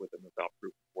twice with him about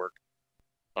proof of work,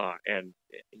 and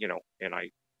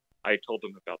I told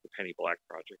him about the Penny Black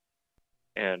project,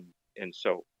 and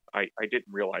so I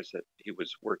didn't realize that he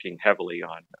was working heavily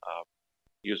on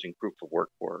using proof of work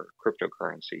for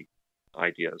cryptocurrency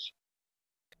ideas.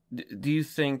 Do you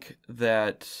think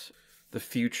that the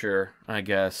future, I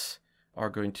guess, are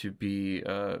going to be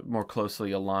more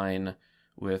closely aligned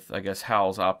with, I guess,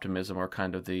 Hal's optimism, or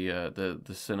kind of the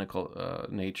cynical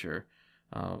nature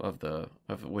of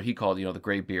what he called, the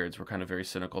graybeards were kind of very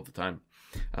cynical at the time,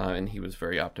 and he was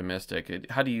very optimistic.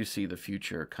 How do you see the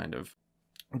future kind of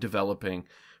developing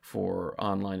for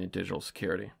online and digital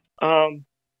security?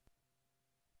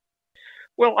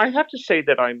 Well, I have to say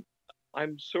that I'm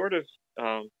sort of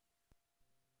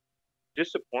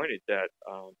disappointed that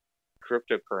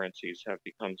cryptocurrencies have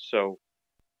become so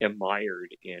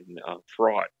mired in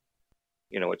fraud.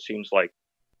 It seems like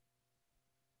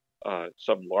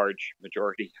some large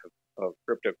majority of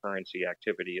cryptocurrency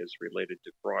activity is related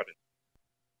to fraud.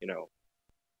 And,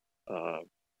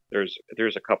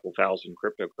 there's a couple thousand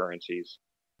cryptocurrencies,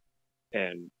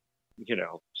 and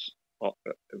a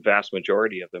vast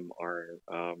majority of them are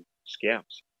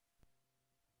scams.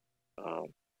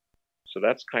 So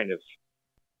that's kind of.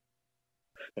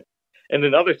 And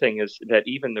another thing is that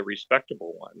even the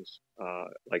respectable ones,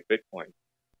 like Bitcoin,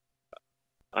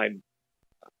 I'm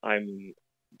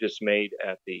dismayed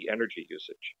at the energy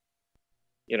usage.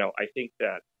 I think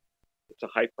that it's a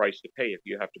high price to pay if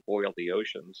you have to boil the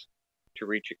oceans to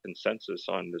reach a consensus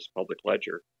on this public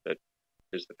ledger that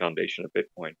is the foundation of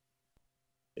Bitcoin.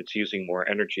 It's using more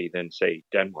energy than, say,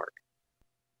 Denmark.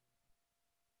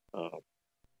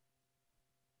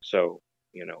 So,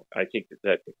 I think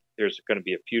that if there's going to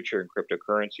be a future in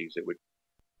cryptocurrencies, it would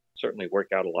certainly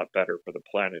work out a lot better for the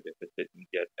planet if it didn't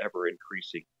get ever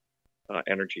increasing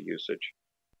energy usage.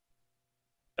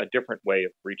 A different way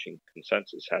of reaching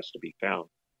consensus has to be found.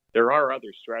 There are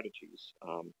other strategies.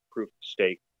 Proof of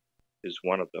stake is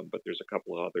one of them, but there's a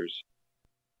couple of others.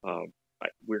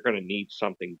 We're going to need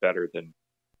something better than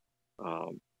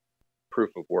proof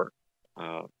of work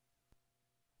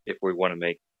if we want to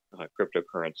make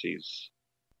cryptocurrencies,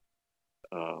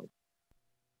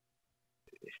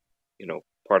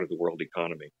 part of the world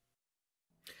economy.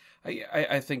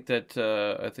 I think that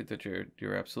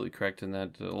you're absolutely correct in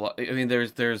that. I mean, there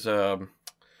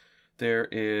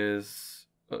is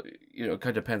it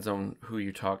kind of depends on who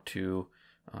you talk to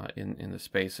in the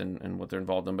space and what they're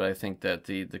involved in. But I think that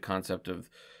the concept of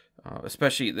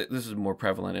especially this is more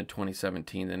prevalent in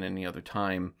 2017 than any other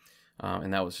time,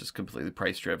 and that was just completely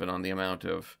price driven on the amount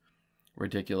of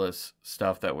ridiculous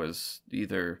stuff that was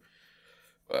either.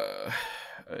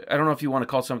 I don't know if you want to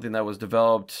call something that was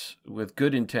developed with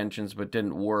good intentions but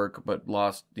didn't work, but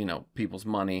lost, people's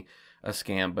money, a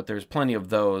scam. But there's plenty of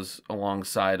those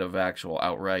alongside of actual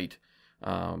outright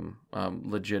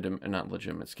legitimate, not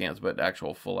legitimate scams, but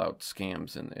actual full out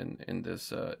scams in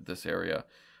this area.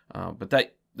 But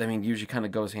that, I mean, usually kind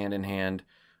of goes hand in hand.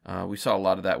 We saw a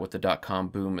lot of that with the .com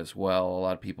boom as well. A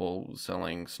lot of people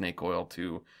selling snake oil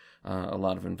to a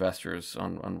lot of investors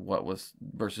on what was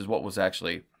versus what was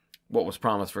actually what was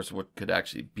promised versus what could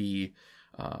actually be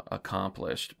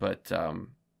accomplished. But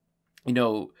you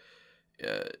know,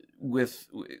 with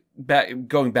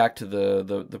going back to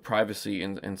the privacy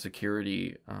and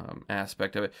security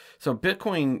aspect of it. So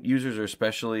Bitcoin users are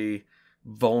especially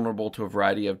vulnerable to a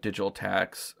variety of digital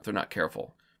attacks if they're not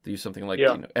careful. They use something like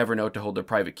Evernote to hold their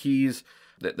private keys.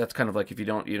 That's kind of like if you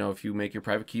don't, if you make your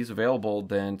private keys available,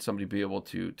 then somebody will be able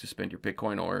to spend your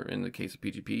Bitcoin, or in the case of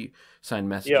PGP, sign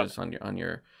messages on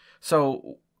your.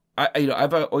 So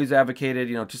I've always advocated,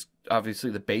 just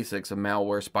obviously the basics of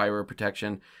malware, spyware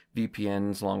protection,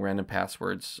 VPNs, long random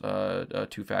passwords,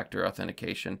 two-factor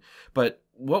authentication. But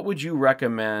what would you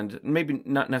recommend? Maybe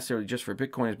not necessarily just for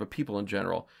Bitcoiners, but people in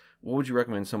general. What would you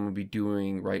recommend someone be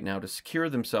doing right now to secure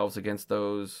themselves against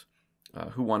those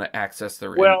who want to access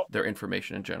their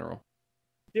information in general?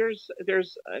 There's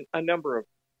a number of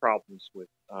problems with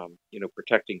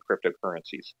protecting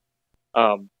cryptocurrencies.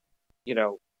 You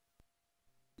know,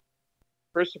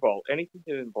 First of all, anything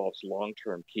that involves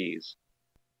long-term keys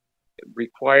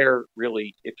require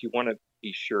really, if you want to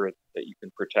be sure that you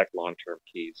can protect long-term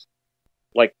keys,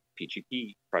 like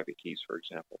PGP private keys, for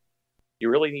example, you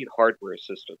really need hardware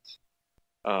assistance.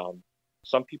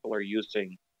 Some people are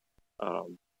using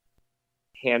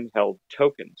handheld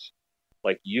tokens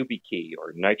like YubiKey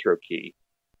or NitroKey.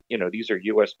 These are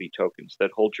USB tokens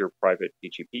that hold your private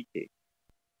PGP key.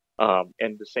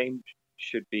 And the same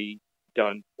should be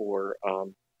done for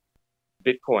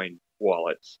Bitcoin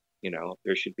wallets.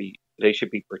 They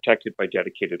should be protected by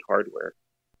dedicated hardware.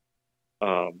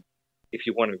 If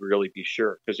you want to really be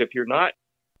sure, because if you're not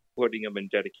putting them in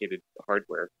dedicated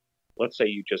hardware, let's say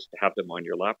you just have them on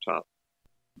your laptop,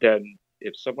 then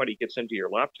if somebody gets into your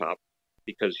laptop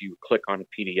because you click on a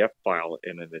PDF file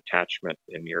in an attachment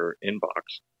in your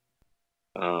inbox,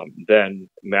 then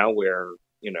malware,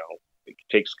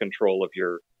 takes control of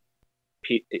your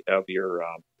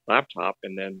laptop,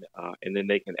 and then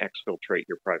they can exfiltrate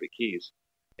your private keys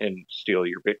and steal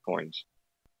your Bitcoins.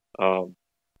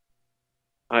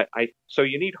 So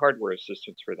you need hardware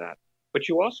assistance for that, but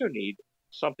you also need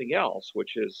something else,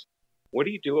 which is, what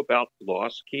do you do about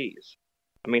lost keys?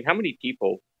 I mean, how many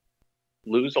people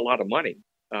lose a lot of money?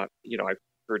 I've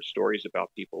heard stories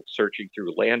about people searching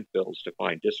through landfills to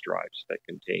find disk drives that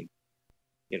contain,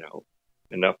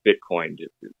 enough Bitcoin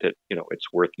that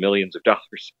it's worth millions of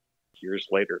dollars years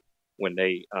later. When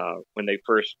they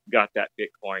first got that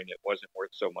Bitcoin, it wasn't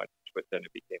worth so much, but then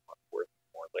it became worth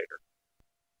more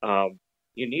later.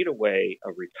 You need a way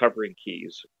of recovering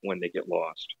keys when they get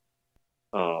lost.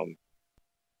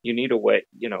 You need a way,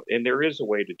 and there is a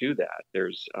way to do that.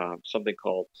 There's something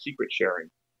called secret sharing,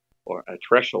 or a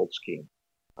threshold scheme.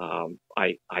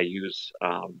 I use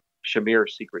Shamir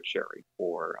secret sharing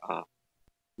for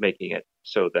making it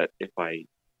so that if I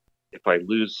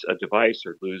lose a device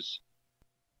or lose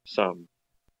some,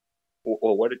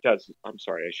 well, what it does, I'm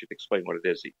sorry, I should explain what it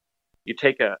is. You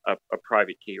take a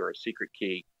private key or a secret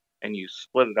key and you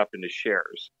split it up into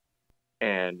shares,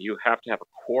 and you have to have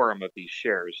a quorum of these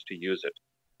shares to use it.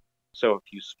 So if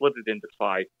you split it into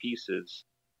 5 pieces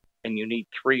and you need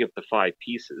 3 of the 5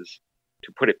 pieces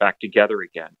to put it back together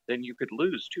again, then you could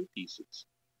lose 2 pieces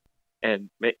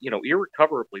and,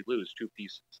 irrecoverably lose 2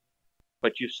 pieces,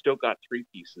 but you've still got 3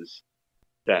 pieces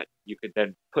that you could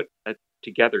then put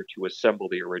together to assemble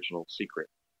the original secret.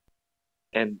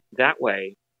 And that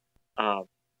way,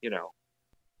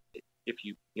 if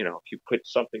you put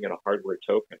something in a hardware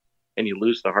token and you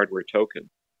lose the hardware token,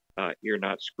 you're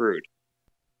not screwed.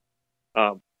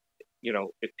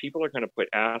 If people are going to put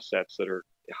assets that are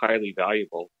highly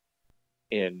valuable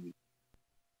in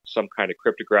some kind of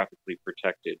cryptographically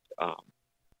protected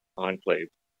enclave,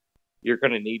 you're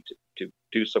going to need to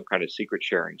do some kind of secret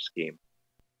sharing scheme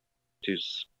to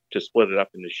split it up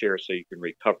into shares so you can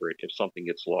recover it if something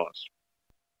gets lost.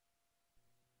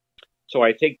 So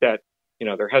I think that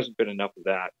there hasn't been enough of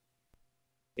that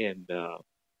in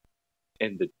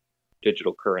the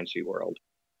digital currency world.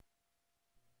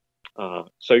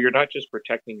 So you're not just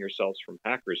protecting yourselves from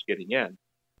hackers getting in,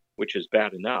 which is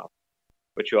bad enough,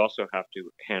 but you also have to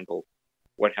handle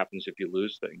what happens if you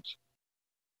lose things.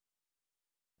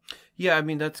 Yeah, I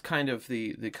mean, that's kind of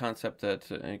the concept that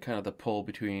kind of the pull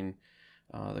between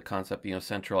the concept,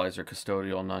 centralized or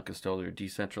custodial, non-custodial, or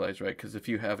decentralized, right? Because if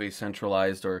you have a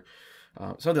centralized or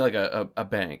something like a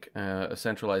bank, a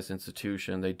centralized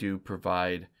institution, they do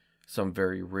provide some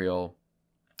very real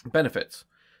benefits.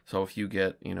 So if you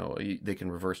get, they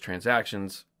can reverse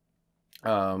transactions,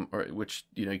 or which,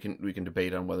 we can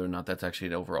debate on whether or not that's actually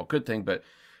an overall good thing, but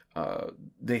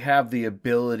they have the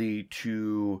ability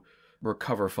to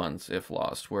recover funds if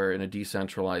lost, where in a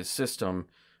decentralized system,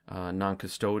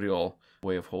 non-custodial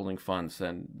way of holding funds,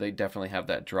 then they definitely have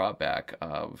that drawback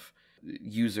of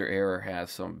user error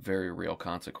has some very real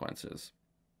consequences.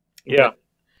 Yeah.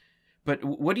 But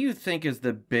what do you think is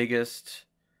the biggest?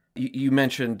 You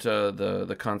mentioned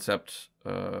the concept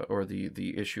or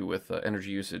the issue with energy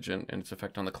usage and its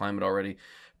effect on the climate already.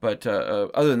 But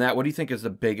other than that, what do you think is the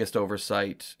biggest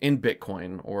oversight in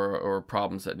Bitcoin or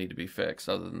problems that need to be fixed,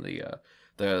 other than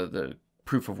the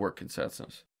proof of work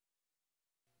consensus?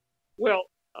 Well,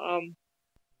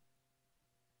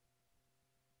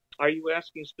 are you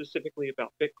asking specifically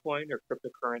about Bitcoin or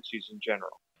cryptocurrencies in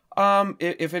general?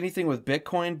 If anything with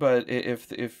Bitcoin, but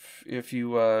if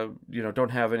you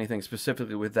don't have anything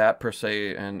specifically with that per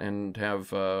se, and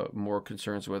have more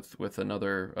concerns with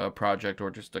another project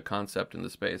or just a concept in the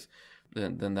space,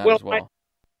 then that Well, as well.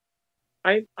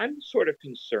 I'm sort of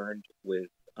concerned with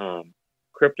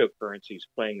cryptocurrencies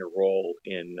playing a role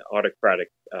in autocratic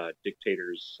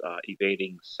dictators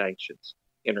evading sanctions,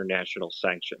 international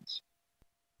sanctions,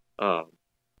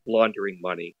 laundering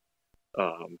money,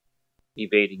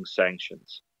 evading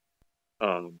sanctions.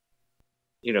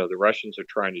 The Russians are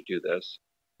trying to do this.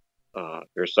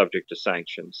 They're subject to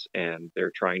sanctions, and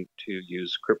they're trying to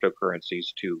use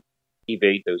cryptocurrencies to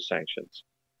evade those sanctions.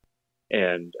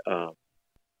 And,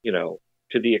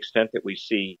 to the extent that we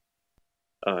see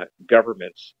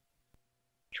governments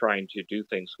trying to do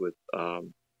things with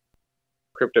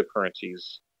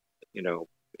cryptocurrencies,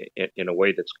 in a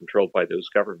way that's controlled by those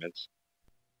governments,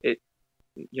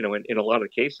 in a lot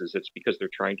of cases, it's because they're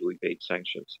trying to evade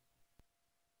sanctions.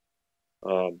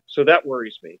 So that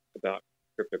worries me about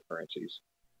cryptocurrencies.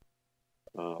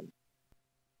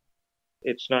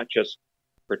 It's not just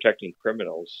protecting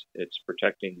criminals, it's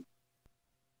protecting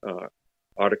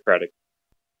autocratic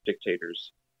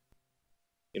dictators,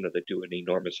 that do an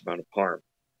enormous amount of harm.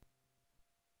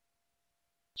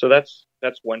 So that's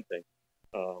one thing.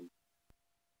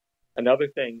 Another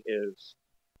thing is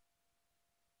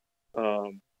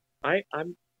I'm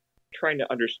trying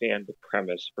to understand the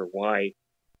premise for why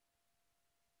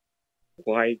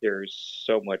there's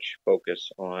so much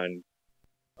focus on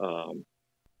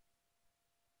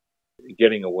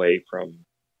getting away from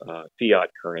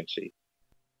fiat currency.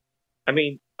 I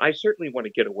mean, I certainly want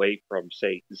to get away from,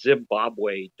 say,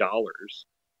 Zimbabwe dollars.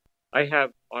 I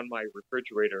have on my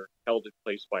refrigerator, held in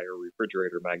place by a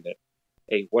refrigerator magnet,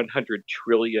 a 100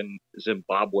 trillion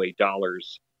Zimbabwe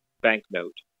dollars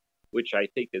banknote, which I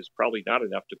think is probably not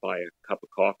enough to buy a cup of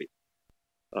coffee,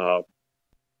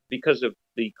 because of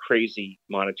the crazy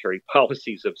monetary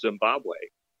policies of Zimbabwe,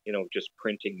 just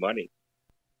printing money.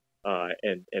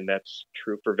 And that's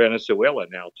true for Venezuela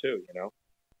now, too,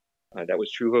 that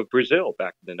was true of Brazil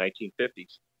back in the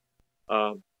 1950s.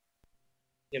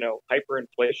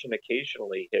 Hyperinflation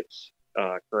occasionally hits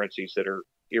currencies that are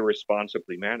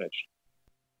irresponsibly managed.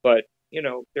 But,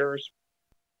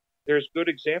 there's good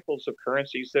examples of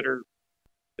currencies that are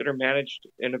managed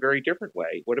in a very different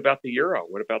way. What about the euro?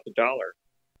 What about the dollar?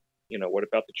 What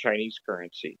about the Chinese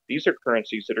currency? These are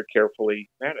currencies that are carefully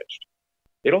managed.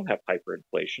 They don't have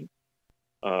hyperinflation.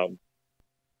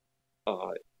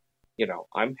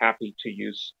 I'm happy to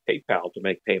use PayPal to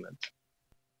make payments.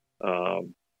 I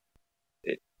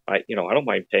don't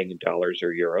mind paying in dollars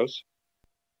or euros.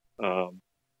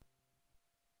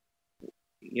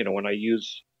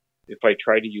 If I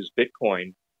try to use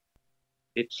Bitcoin,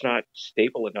 it's not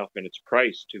stable enough in its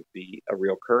price to be a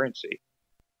real currency.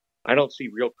 I don't see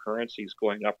real currencies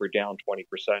going up or down 20%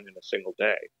 in a single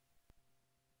day.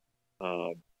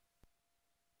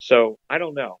 So I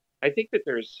don't know. I think that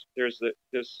there's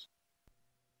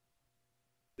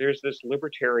this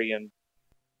libertarian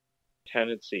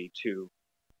tendency to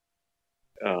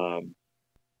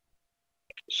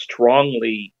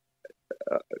strongly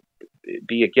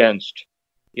be against,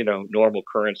 normal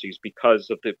currencies because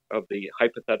of the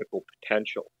hypothetical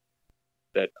potential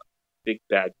that big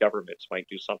bad governments might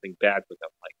do something bad with them,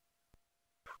 like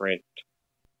print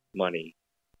money,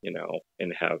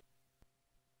 and have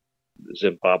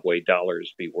Zimbabwe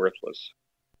dollars be worthless.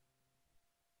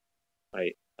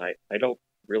 I don't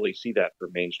really see that for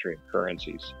mainstream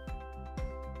currencies.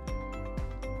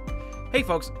 Hey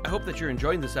folks, I hope that you're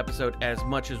enjoying this episode as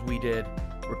much as we did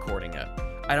recording it.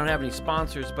 I don't have any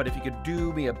sponsors, but if you could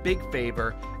do me a big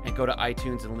favor and go to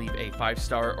iTunes and leave a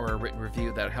 5-star or a written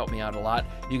review, that would help me out a lot.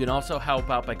 You can also help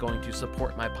out by going to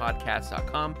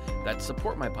supportmypodcast.com. That's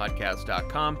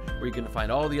supportmypodcast.com, where you can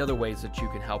find all the other ways that you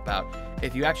can help out.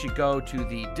 If you actually go to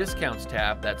the discounts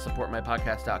tab, that's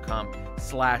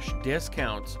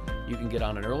supportmypodcast.com/discounts, you can get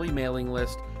on an early mailing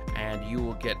list, and you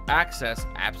will get access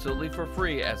absolutely for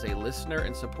free as a listener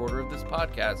and supporter of this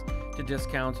podcast to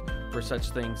discounts for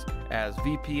such things as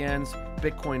VPNs,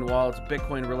 Bitcoin wallets,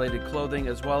 Bitcoin related clothing,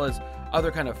 as well as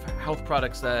other kind of health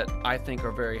products that I think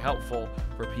are very helpful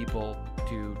for people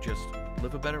to just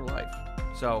live a better life.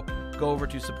 So go over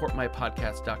to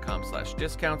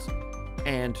supportmypodcast.com/discounts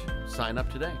and sign up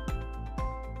today.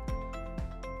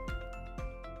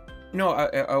 No,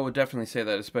 I would definitely say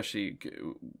that, especially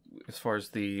as far as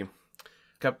the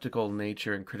skeptical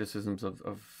nature and criticisms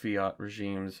of fiat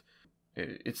regimes.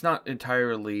 It's not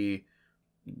entirely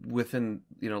within,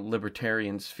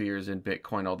 libertarian spheres in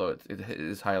Bitcoin, although it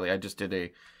is highly. I just did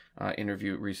a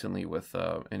interview recently with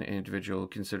an individual who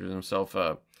considers himself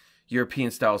a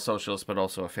European-style socialist, but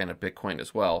also a fan of Bitcoin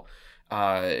as well.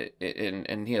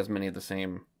 And he has many of the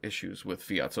same issues with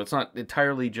fiat. So it's not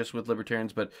entirely just with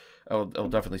libertarians, but I'll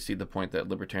definitely see the point that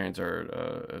libertarians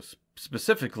are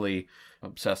specifically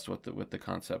obsessed with the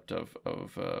concept of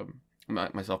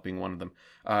myself being one of them,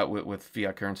 with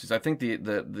fiat currencies. I think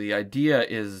the idea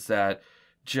is that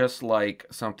just like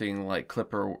something like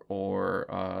Clipper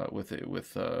or with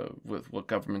what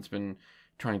government's been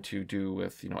trying to do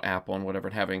with Apple and whatever,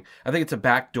 I think it's a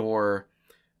backdoor.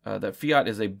 That fiat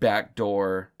is a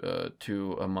backdoor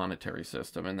to a monetary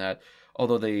system, and that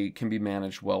although they can be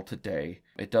managed well today,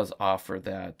 it does offer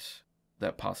that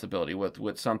possibility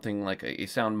with something like a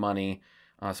sound money,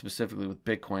 specifically with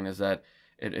Bitcoin, is that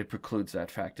it precludes that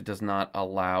fact. It does not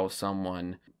allow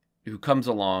someone who comes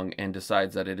along and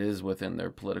decides that it is within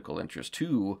their political interest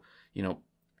to,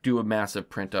 do a massive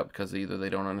print up because either they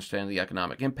don't understand the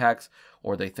economic impacts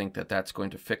or they think that that's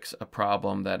going to fix a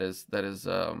problem that is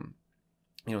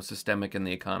systemic in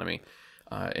the economy,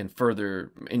 and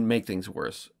make things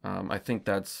worse. I think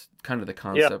that's kind of the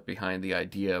concept behind the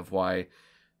idea of why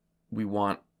we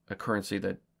want a currency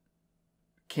that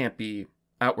can't be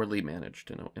outwardly managed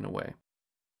in a way.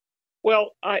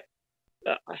 Well, okay,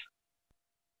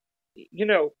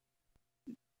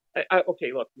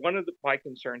 look, one of my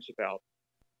concerns about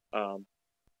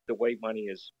the way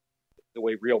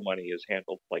real money is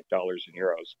handled, like dollars and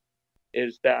euros,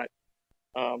 is that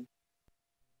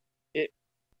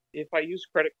if I use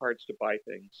credit cards to buy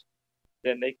things,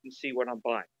 then they can see what I'm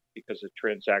buying because the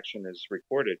transaction is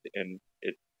recorded, and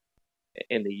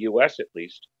in the U.S. at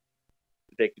least,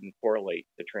 they can correlate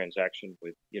the transaction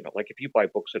with, like if you buy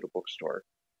books at a bookstore,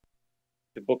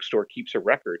 the bookstore keeps a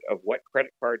record of what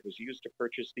credit card was used to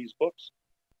purchase these books,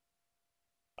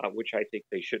 which I think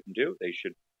they shouldn't do. They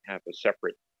should have a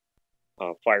separate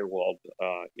firewalled,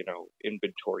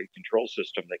 inventory control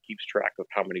system that keeps track of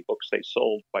how many books they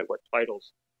sold by what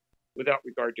titles, without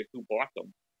regard to who bought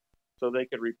them, so they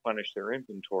could replenish their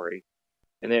inventory,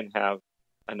 and then have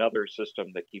another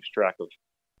system that keeps track of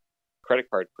credit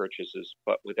card purchases,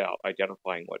 but without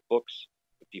identifying what books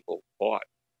the people bought.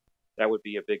 That would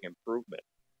be a big improvement.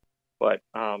 But,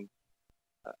 I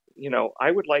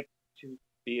would like to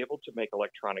be able to make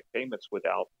electronic payments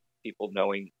without people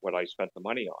knowing what I spent the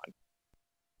money on.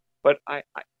 But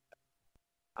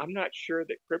I'm not sure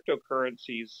that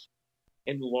cryptocurrencies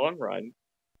in the long run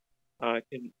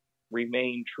can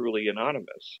remain truly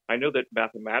anonymous. I know that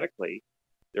mathematically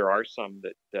there are some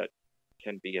that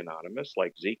can be anonymous,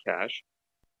 like Zcash.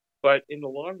 But in the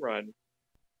long run,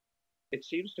 it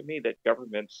seems to me that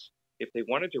governments, if they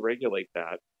wanted to regulate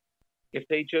that, if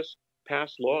they just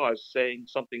pass laws saying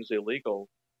something's illegal,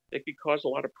 it could cause a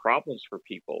lot of problems for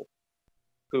people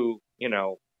who,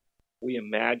 we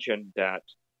imagine that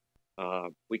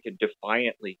we can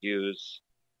defiantly use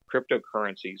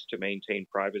cryptocurrencies to maintain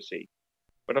privacy.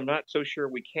 But I'm not so sure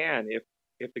we can if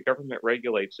the government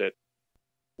regulates it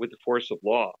with the force of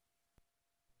law.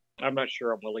 I'm not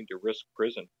sure I'm willing to risk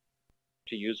prison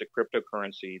to use a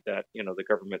cryptocurrency that, the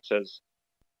government says,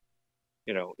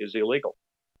 is illegal.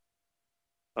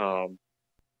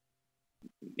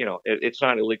 It's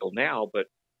not illegal now, but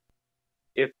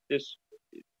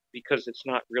because it's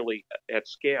not really at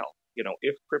scale,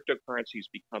 if cryptocurrencies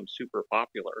become super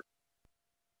popular,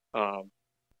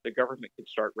 the government can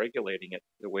start regulating it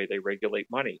the way they regulate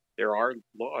money. There are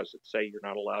laws that say you're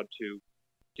not allowed to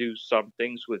do some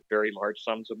things with very large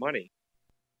sums of money,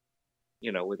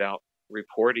 without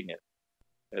reporting it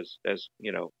as there's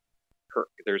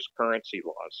currency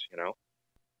laws,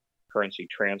 currency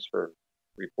transfer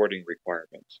reporting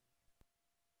requirements.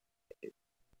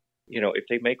 if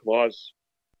they make laws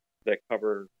that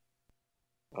cover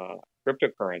uh,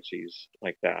 cryptocurrencies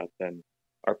like that, then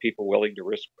are people willing to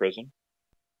risk prison?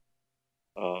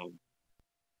 Um,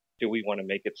 do we want to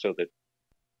make it so that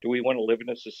do we want to live in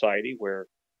a society where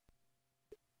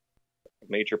a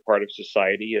major part of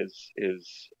society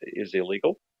is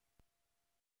illegal?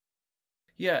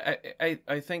 Yeah,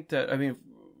 I think that, I mean,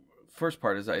 first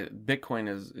part is Bitcoin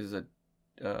is a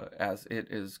as it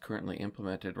is currently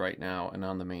implemented right now and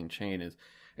on the main chain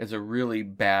is a really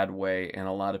bad way, and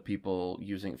a lot of people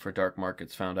using it for dark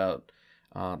markets found out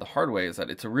the hard way is that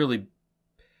it's a really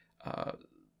uh,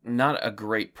 not a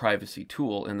great privacy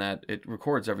tool in that it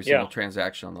records every single Yeah,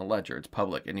 transaction on the ledger. It's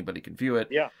public, anybody can view it,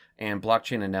 yeah, and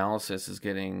blockchain analysis is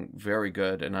getting very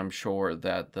good. And I'm sure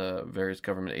that the various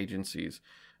government agencies,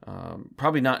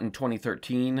 probably not in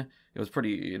 2013. It was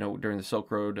pretty, during the Silk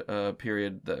Road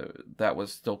period, that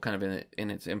was still kind of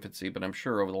in its infancy. But I'm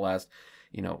sure over the last,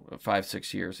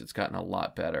 5-6 years, it's gotten a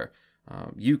lot better.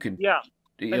 You can, yeah.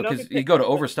 Another because thing, you go to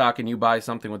Overstock and you buy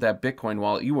something with that Bitcoin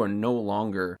wallet, you are no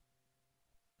longer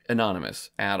anonymous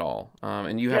at all,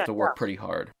 and you have yeah, to yeah, work pretty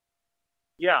hard.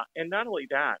 yeah, and not only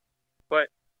that, but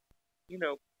you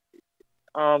know,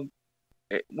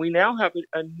 we now have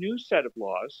a new set of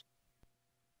laws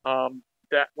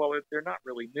that, well, they're not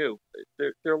really new.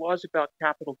 They're laws about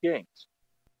capital gains.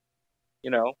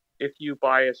 If you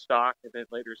buy a stock and then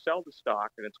later sell the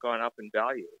stock and it's gone up in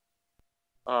value,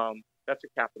 that's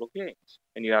a capital gains,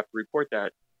 and you have to report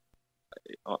that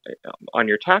uh, on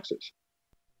your taxes.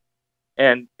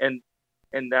 And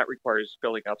that requires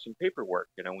filling out some paperwork,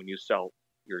 when you sell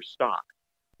your stock.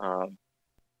 Um,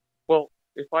 well,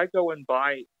 if I go and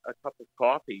buy a cup of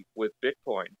coffee with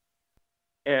Bitcoin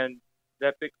and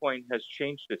that Bitcoin has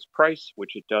changed its price,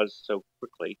 which it does so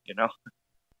quickly,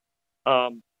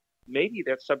 um, maybe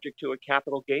that's subject to a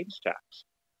capital gains tax.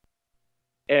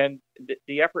 And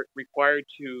the effort required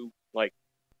to like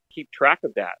keep track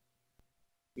of that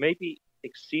may be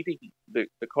exceeding the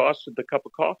cost of the cup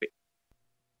of coffee.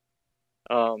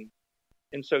 Um,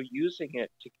 and so using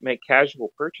it to make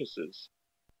casual purchases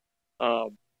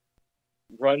um,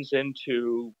 runs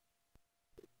into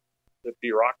the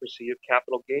bureaucracy of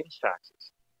capital gains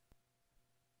taxes,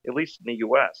 at least in the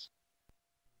U.S.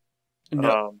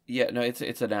 No, Um, yeah, no, it's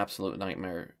an absolute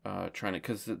nightmare trying to,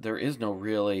 because there is no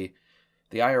really.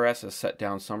 The IRS has set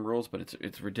down some rules, but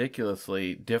it's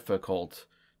ridiculously difficult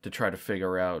to try to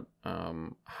figure out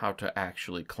how to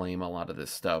actually claim a lot of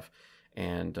this stuff,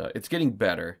 and it's getting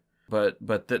better. But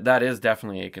that is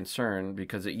definitely a concern,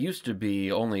 because it used to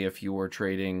be only if you were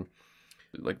trading,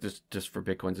 like just for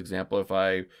Bitcoin's example, if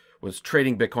I was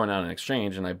trading Bitcoin on an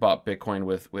exchange and I bought Bitcoin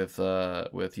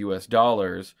with US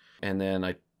dollars, and then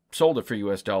I sold it for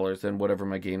US dollars, then whatever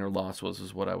my gain or loss was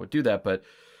is what I would do that. But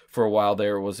for a while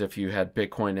there was if you had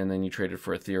Bitcoin and then you traded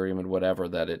for Ethereum and whatever,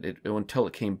 that it until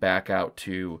it came back out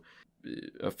to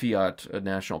a fiat, a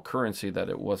national currency, that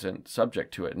it wasn't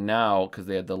subject to it. Now, because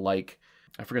they had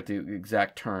I forget the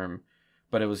exact term,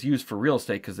 but it was used for real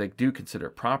estate because they do consider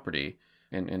it property,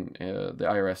 and the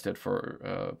IRS did for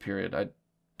a period. I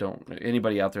don't,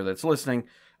 anybody out there that's listening,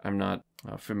 I'm not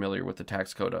familiar with the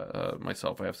tax code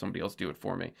myself. I have somebody else do it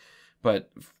for me, but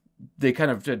they kind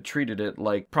of treated it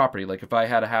like property. Like if I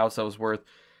had a house that was worth,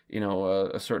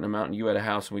 a certain amount, and you had a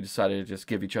house, and we decided to just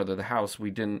give each other the house,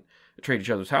 we didn't trade each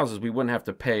other's houses. We wouldn't have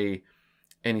to pay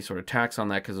any sort of tax on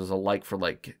that because it was a like for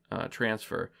like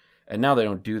transfer. And now they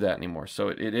don't do that anymore. So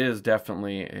it is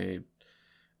definitely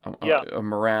yeah, a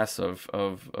morass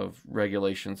of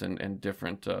regulations and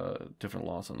different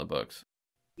laws on the books.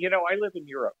 I live in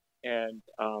Europe and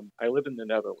I live in the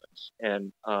Netherlands,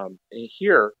 and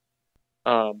here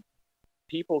um,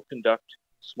 people conduct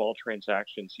small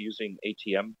transactions using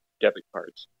ATM debit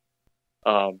cards.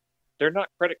 Um, they're not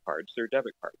credit cards; they're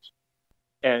debit cards.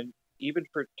 And even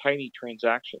for tiny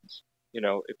transactions,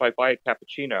 if I buy a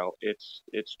cappuccino, it's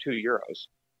 €2,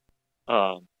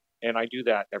 and I do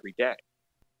that every day.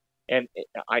 And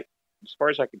as far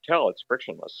as I can tell, it's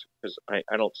frictionless because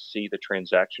I don't see the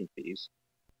transaction fees.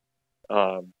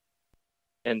 Um,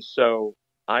 and so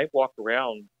I walk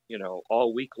around,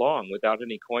 all week long without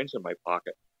any coins in my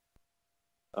pocket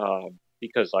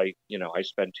because I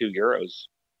spend €2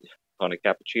 on a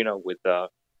cappuccino with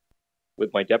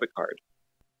my debit card.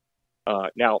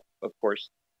 Now, of course,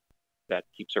 that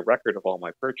keeps a record of all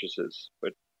my purchases,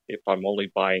 but if I'm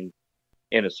only buying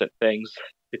innocent things,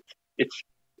 it's it's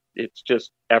it's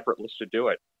just effortless to do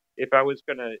it. If I was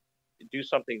going to do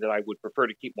something that I would prefer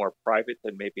to keep more private,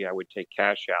 then maybe I would take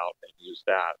cash out and use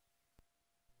that.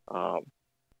 Um,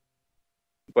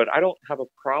 but I don't have a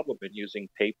problem in using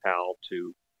PayPal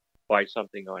to buy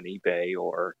something on eBay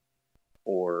or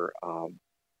or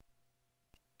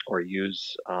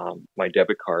use my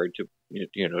debit card to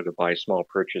to buy small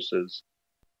purchases.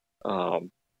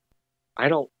 Um, I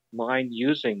don't mind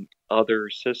using other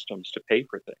systems to pay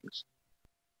for things.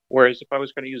 Whereas if I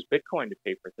was going to use Bitcoin to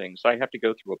pay for things, I have to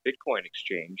go through a Bitcoin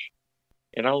exchange,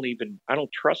 and I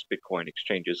don't trust Bitcoin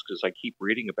exchanges because I keep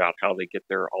reading about how they get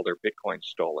all their Bitcoin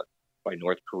stolen by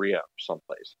North Korea or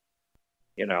someplace,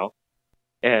 you know,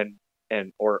 and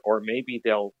or maybe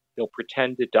they'll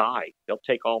pretend to die. They'll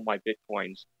take all my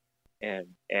Bitcoins and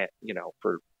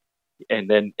for and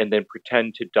then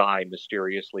pretend to die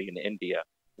mysteriously in India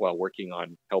while working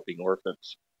on helping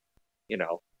orphans,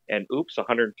 and oops,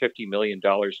 $150 million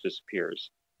disappears.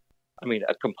 I mean,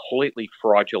 a completely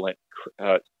fraudulent,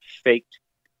 faked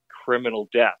criminal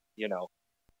death.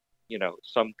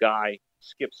 Some guy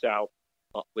skips out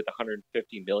with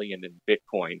 150 million in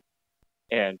Bitcoin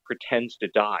and pretends to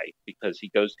die because he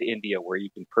goes to India where you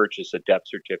can purchase a death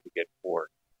certificate for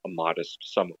a modest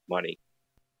sum of money.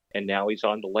 And now he's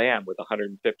on the lam with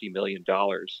 $150 million.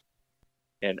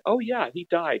 And oh yeah, he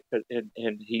died,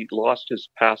 and he lost his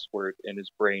password in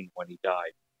his brain when he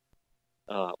died.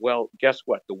 Well, guess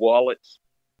what? The wallets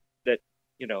that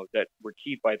that were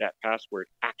keyed by that password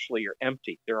actually are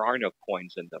empty. There are no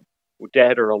coins in them,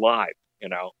 dead or alive.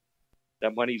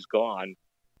 That money's gone,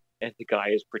 and the guy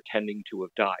is pretending to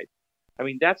have died. I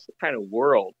mean, that's the kind of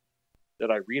world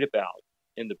that I read about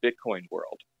in the Bitcoin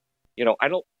world. I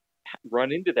don't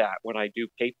run into that when I do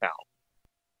PayPal.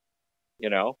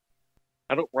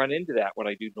 I don't run into that when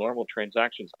I do normal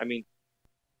transactions. I mean,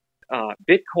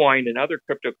 Bitcoin and other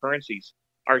cryptocurrencies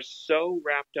are so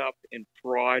wrapped up in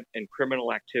fraud and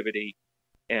criminal activity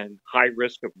and high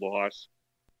risk of loss.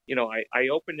 I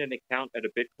opened an account at a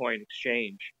Bitcoin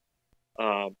exchange,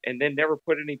 and then never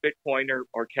put any Bitcoin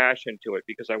or cash into it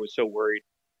because I was so worried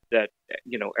that,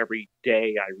 every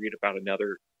day I read about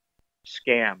another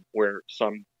scam where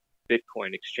some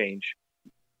Bitcoin exchange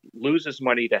loses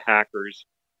money to hackers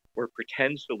or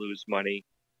pretends to lose money,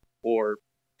 or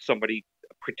somebody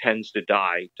pretends to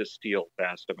die to steal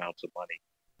vast amounts of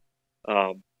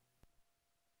money.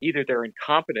 Either they're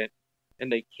incompetent and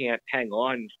they can't hang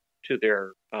on to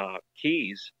their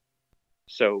keys,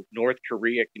 so North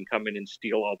Korea can come in and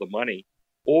steal all the money,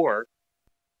 or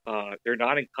they're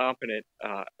not incompetent,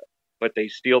 but they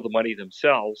steal the money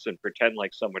themselves and pretend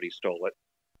like somebody stole it,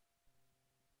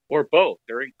 or both.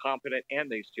 They're incompetent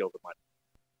and they steal the money.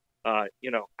 I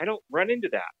don't run into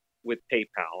that with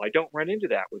PayPal. I don't run into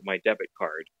that with my debit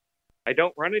card. I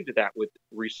don't run into that with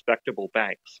respectable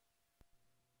banks.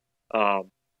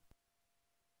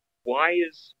 Why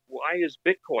is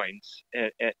Bitcoins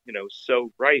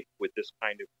so rife with this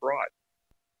kind of fraud?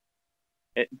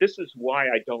 And this is why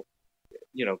I don't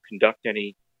conduct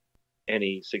any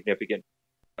significant.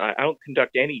 I don't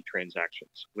conduct any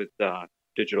transactions with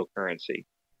digital currency.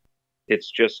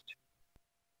 It's just,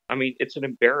 I mean, it's an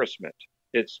embarrassment.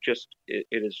 It is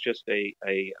just a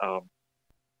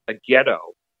ghetto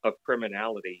of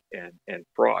criminality and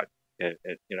fraud, and.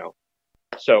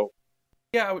 So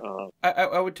Yeah,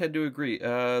 I would tend to agree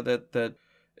that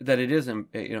it is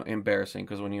embarrassing,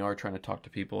 because when you are trying to talk to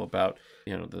people about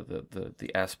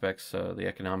the aspects, the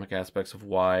economic aspects of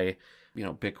why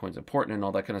Bitcoin's important and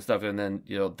all that kind of stuff, and then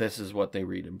this is what they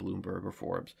read in Bloomberg or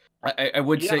Forbes. I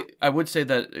would say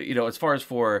that as far as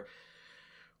for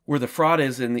where the fraud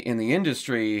is in the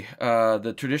industry,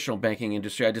 the traditional banking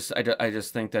industry, I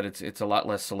just think that it's a lot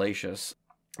less salacious.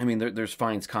 I mean, there's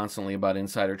fines constantly about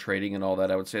insider trading and all that.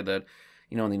 I would say that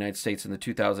in the United States in the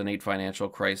 2008 financial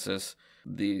crisis,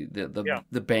 the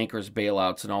bankers'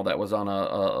 bailouts and all that was on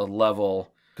a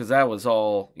level, because that was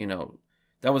all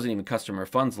that wasn't even customer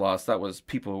funds lost. That was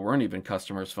people who weren't even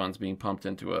customers' funds being pumped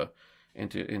into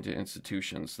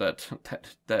institutions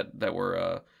that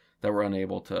were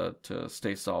unable to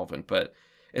stay solvent. But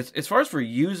as far as for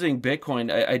using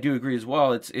Bitcoin, I do agree as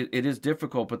well. It is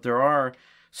difficult, but there are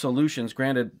solutions.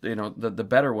 Granted, the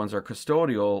better ones are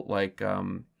custodial, like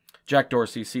Jack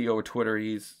Dorsey, CEO of Twitter.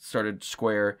 He's started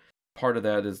Square. Part of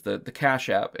that is the Cash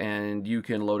App, and you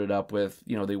can load it up with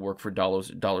they work for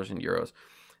dollars and euros,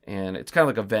 and it's kind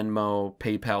of like a Venmo,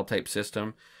 PayPal type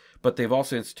system. But they've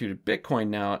also instituted Bitcoin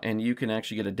now, and you can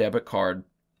actually get a debit card.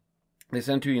 They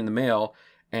send it to you in the mail,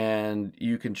 and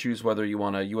you can choose whether you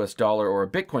want a US dollar or a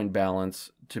Bitcoin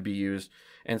balance to be used.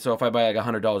 And so if I buy like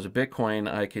 $100 of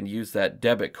Bitcoin, I can use that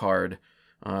debit card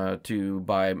to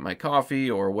buy my coffee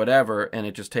or whatever, and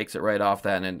it just takes it right off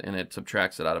that, and it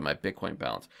subtracts it out of my Bitcoin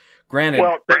balance. Granted,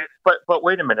 well, but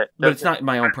wait a minute. But it's not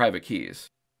my own private keys.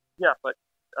 Yeah, but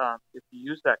if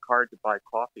you use that card to buy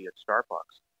coffee at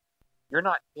Starbucks, you're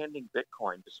not handing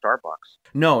Bitcoin to Starbucks.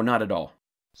 No, not at all.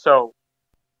 So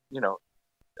you know,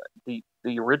 the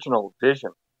original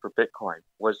vision for Bitcoin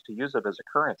was to use it as a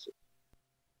currency,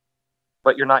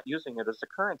 but you're not using it as a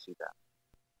currency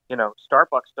then.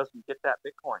 Starbucks doesn't get that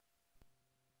Bitcoin.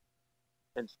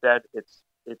 Instead, it's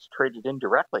traded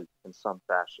indirectly in some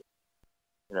fashion.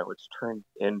 It's turned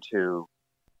into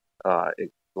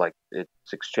like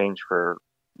it's exchanged for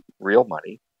real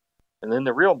money, and then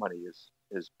the real money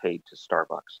is paid to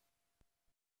Starbucks.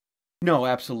 No,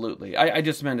 absolutely. I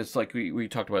just meant it's like we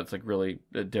talked about. It's like really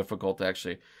difficult to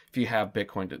actually, if you have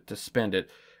Bitcoin, to spend it,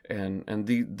 and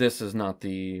this is not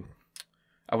the,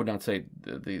 I would not say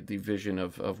the vision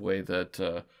of way that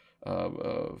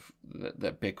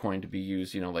that Bitcoin to be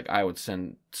used. Like I would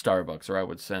send Starbucks, or I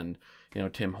would send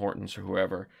Tim Hortons or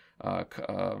whoever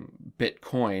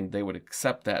Bitcoin. They would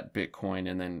accept that Bitcoin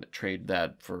and then trade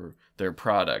that for their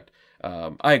product.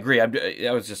 I agree.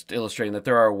 I was just illustrating that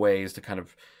there are ways to kind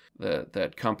of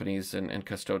that companies and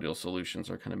custodial solutions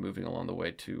are kind of moving along the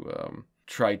way to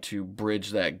try to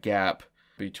bridge that gap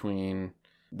between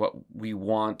what we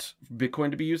want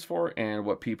Bitcoin to be used for and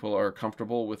what people are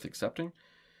comfortable with accepting.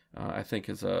 I think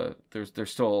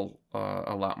there's still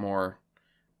a lot more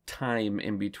time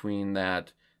in between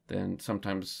that than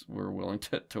sometimes we're willing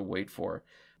to wait for.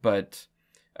 But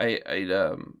I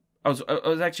was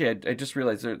actually I just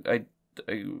realized that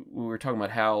we were talking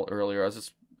about Hal earlier. I was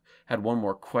just had one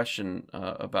more question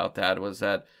about that. Was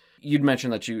that you'd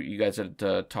mentioned that you guys had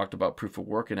talked about proof of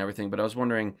work and everything, but I was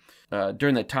wondering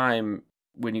during that time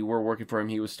when you were working for him,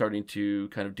 he was starting to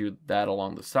kind of do that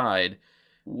along the side.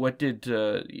 What did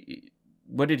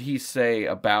he say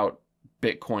about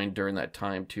Bitcoin during that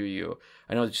time to you?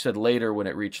 I know that you said later when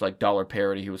it reached like dollar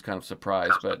parity, he was kind of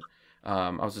surprised, but I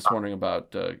was just wondering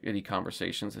about any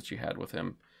conversations that you had with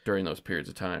him during those periods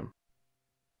of time.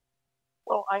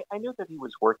 Well, I knew that he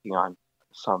was working on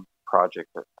some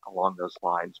project along those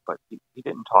lines, but he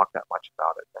didn't talk that much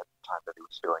about it at the time that he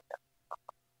was doing it.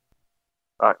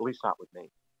 At least not with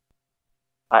me.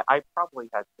 I probably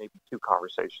had maybe two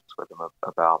conversations with him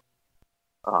about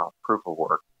proof of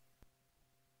work,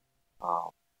 um,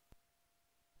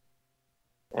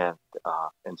 and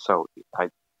so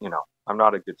I'm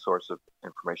not a good source of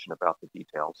information about the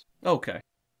details. Okay.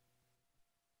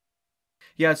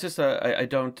 Yeah, it's just I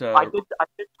don't. I did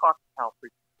talk to Hal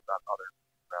frequently about other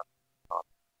stuff,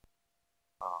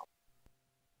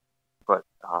 but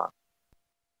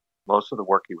most of the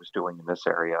work he was doing in this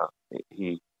area,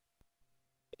 he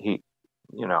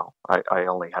I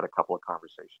only had a couple of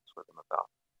conversations with him about.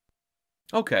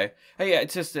 Okay. Hey, yeah,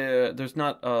 it's just there's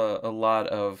not a lot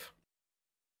of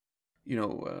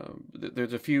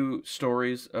there's a few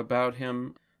stories about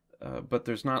him, but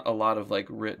there's not a lot of like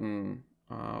written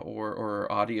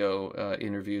or audio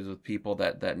interviews with people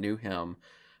that knew him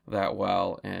that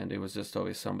well, and it was just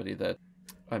always somebody that,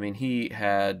 I mean, he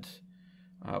had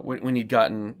when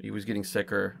he was getting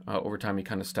sicker over time, he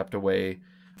kind of stepped away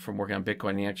from working on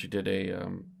Bitcoin. He actually did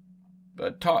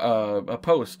a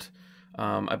post.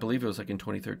 I believe it was like in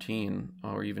 2013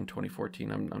 or even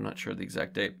 2014. I'm not sure the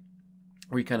exact date,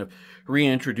 where he kind of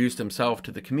reintroduced himself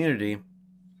to the community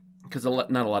because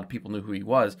not a lot of people knew who he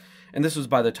was. And this was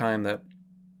by the time that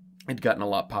it'd gotten a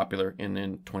lot popular in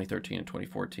 2013 and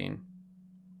 2014.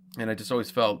 And I just always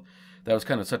felt that was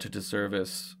kind of such a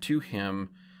disservice to him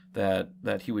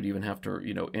that he would even have to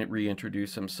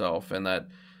reintroduce himself, and that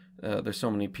there's so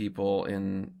many people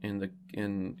in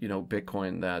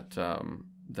Bitcoin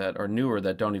that are newer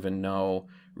that don't even know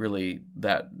really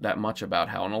that much about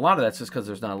Hal, and a lot of that's just because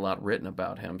there's not a lot written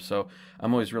about him. So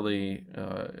I'm always really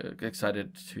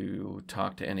excited to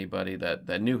talk to anybody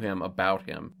that knew him about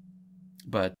him.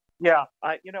 But yeah,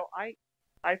 I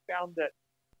found that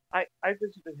I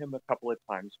visited him a couple of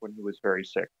times when he was very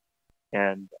sick,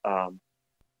 and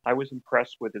I was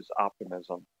impressed with his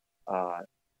optimism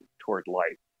toward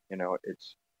life.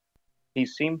 He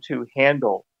seemed to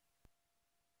handle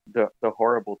the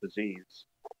horrible disease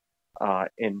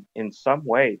in some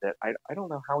way that I don't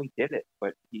know how he did it,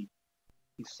 but he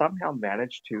somehow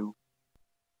managed to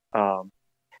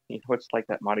it's like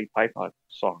that Monty Python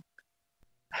song.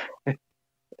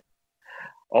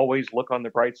 Always look on the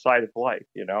bright side of life,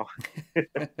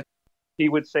 He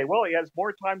would say, well, he has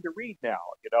more time to read now,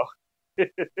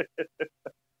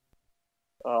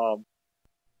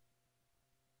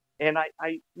 and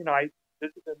I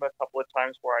visited him a couple of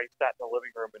times where I sat in the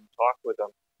living room and talked with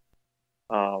him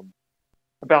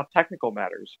about technical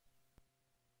matters.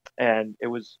 And it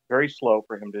was very slow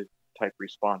for him to type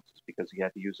responses because he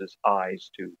had to use his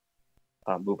eyes to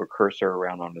move a cursor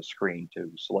around on the screen to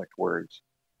select words.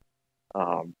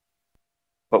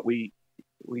 But we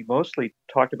mostly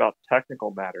talked about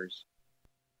technical matters.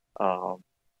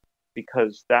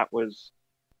 because that was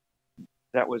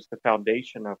the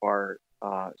foundation of our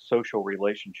social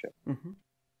relationship. Mm-hmm.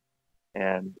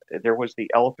 And there was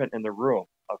the elephant in the room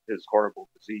of his horrible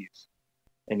disease.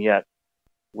 And yet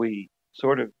we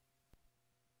sort of,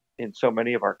 in so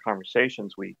many of our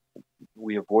conversations, we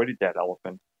avoided that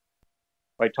elephant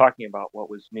by talking about what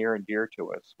was near and dear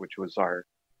to us, which was our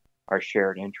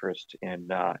shared interest in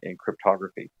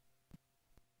cryptography.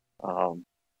 And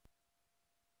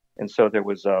so there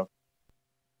was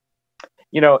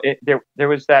there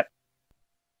was that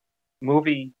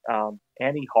movie,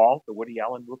 Annie Hall, the Woody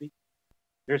Allen movie.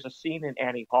 There's a scene in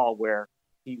Annie Hall where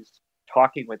he's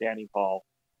talking with Annie Hall,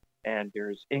 and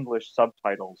there's English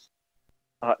subtitles.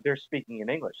 They're speaking in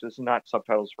English. This is not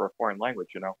subtitles for a foreign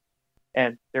language,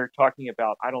 and they're talking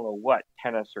about, I don't know what,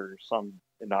 tennis or some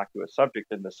innocuous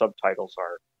subject, and the subtitles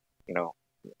are, you know,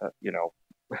 you know,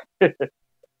 the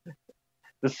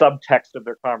subtext of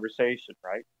their conversation,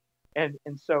 right? And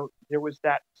so there was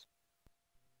that.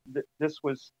 This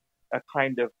was a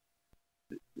kind of,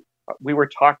 we were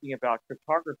talking about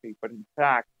cryptography, but in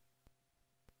fact,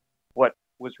 what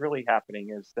was really happening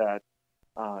is that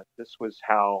this was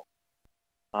how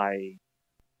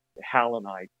Hal and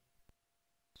I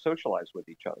socialized with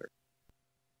each other,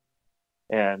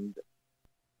 and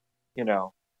you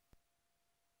know,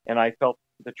 and I felt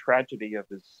the tragedy of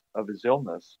his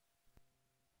illness,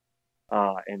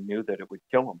 and knew that it would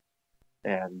kill him,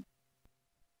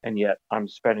 and yet I'm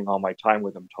spending all my time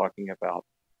with him talking about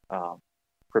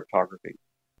cryptography,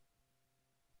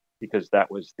 because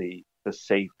that was the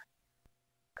safe,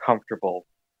 comfortable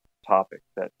topic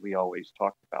that we always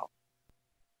talked about.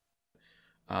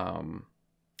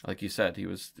 Like you said, he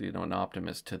was, an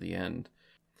optimist to the end.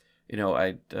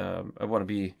 I want to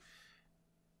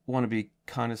be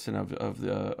cognizant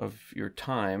of your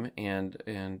time, and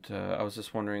I was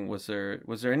just wondering, was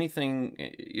there anything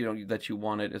that you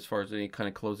wanted, as far as any kind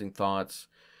of closing thoughts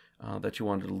that you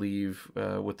wanted to leave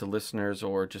with the listeners,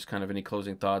 or just kind of any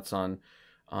closing thoughts on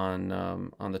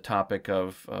the topic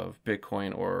of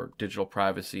Bitcoin or digital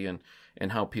privacy, and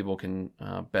how people can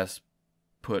best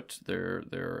put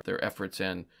their efforts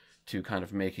in to kind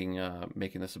of making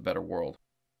this a better world?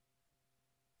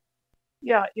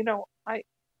 Yeah,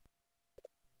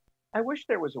 I wish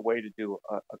there was a way to do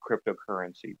a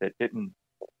cryptocurrency that didn't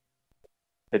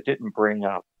bring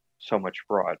up so much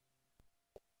fraud.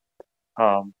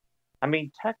 I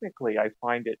mean, technically, I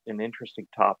find it an interesting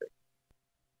topic.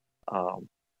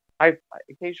 I've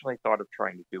occasionally thought of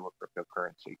trying to do a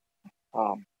cryptocurrency,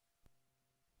 um,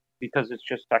 because it's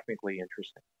just technically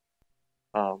interesting.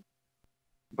 Um,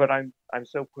 but I'm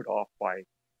so put off by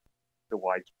the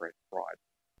widespread fraud.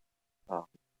 Um,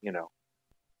 you know,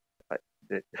 uh,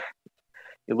 that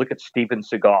you look at Steven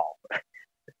Seagal.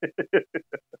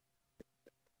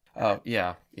 Oh,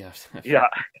 yeah, yes. Yeah.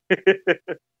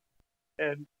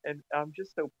 And I'm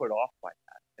just so put off by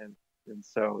that, and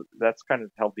so that's kind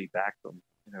of held me back from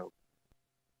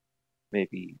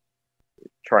maybe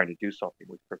trying to do something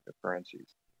with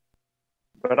cryptocurrencies.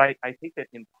 But I think that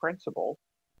in principle,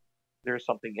 there's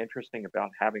something interesting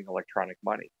about having electronic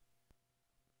money.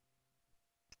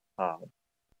 Um,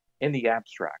 in the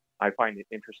abstract, I find it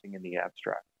interesting in the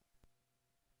abstract,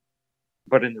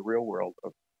 but in the real world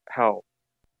of how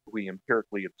we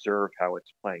empirically observe how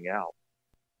it's playing out,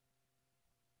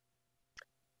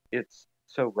 it's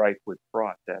so rife with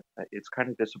fraud that it's kind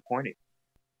of disappointing.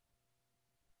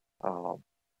 Um,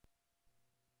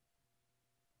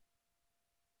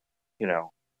 you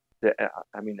know,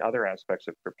 I mean, other aspects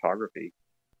of cryptography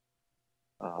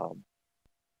um,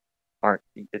 aren't.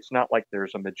 It's not like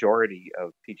there's a majority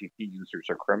of PGP users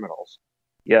are criminals.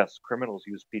 Yes, criminals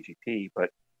use PGP, but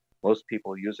most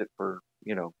people use it for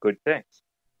good things.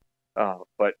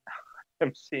 But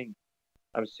I'm seeing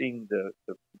I'm seeing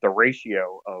the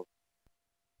ratio of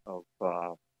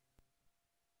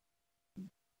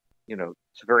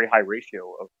it's a very high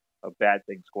ratio of bad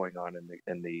things going on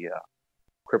in the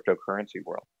cryptocurrency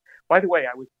world. By the way,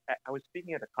 I was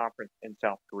speaking at a conference in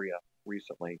South Korea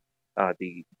recently,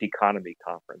 the Deconomy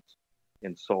conference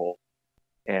in Seoul,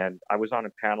 and I was on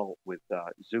a panel with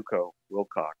Zuko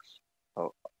Wilcox,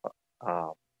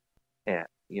 uh, and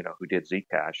who did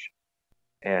Zcash,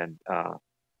 and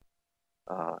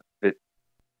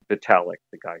Vitalik,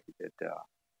 the guy who did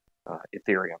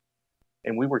Ethereum,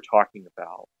 and we were talking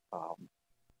about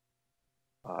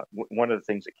one of the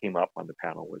things that came up on the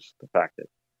panel was the fact that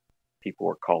people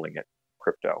were calling it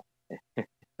crypto,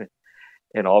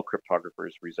 and all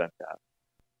cryptographers resent that.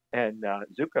 And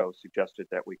Zuko suggested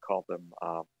that we call them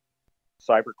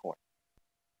cybercoin,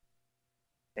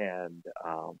 and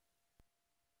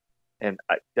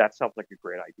that sounds like a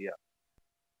great idea.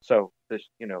 So this,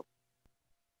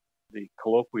 the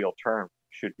colloquial term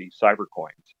should be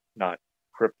cybercoins, not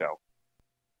crypto.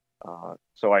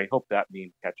 So I hope that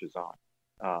meme catches on.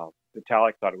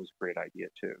 Vitalik thought it was a great idea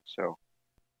too. So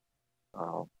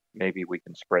maybe we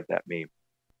can spread that meme.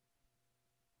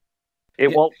 It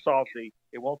Yeah, won't solve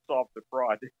the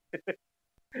fraud,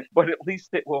 but at least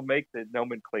it will make the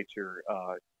nomenclature,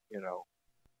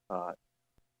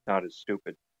 not as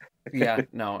stupid. yeah,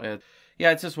 no,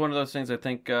 yeah, it's just one of those things. I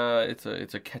think it's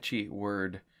a catchy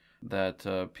word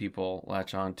that people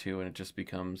latch onto, and it just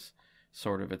becomes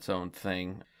sort of its own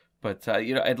thing. But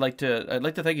I'd like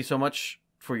to thank you so much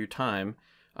for your time.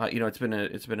 It's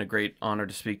been a great honor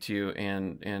to speak to you,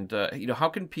 and how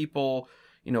can people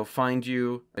find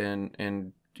you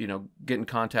and get in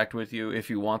contact with you if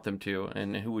you want them to,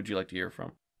 and who would you like to hear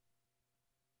from?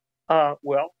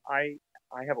 Well, I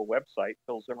have a website,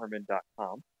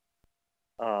 philzimmerman.com.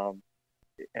 Um,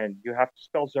 and you have to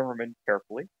spell Zimmerman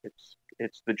carefully.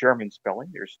 It's the German spelling.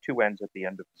 There's two N's at the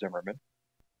end of Zimmerman.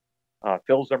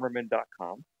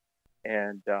 philzimmerman.com,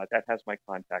 and that has my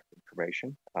contact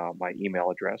information, my email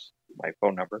address, my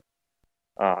phone number.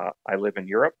 I live in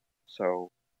Europe,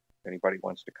 so if anybody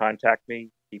wants to contact me,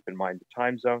 keep in mind the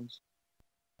time zones.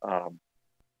 Um,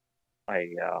 I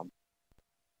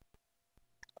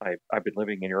I've been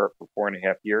living in Europe for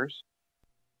 4.5 years.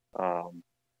 Um,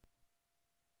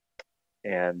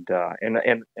 and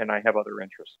I have other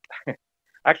interests.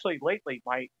 Actually, lately,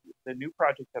 the new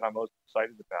project that I'm most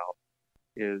excited about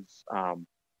is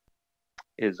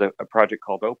a project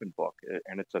called Open Book,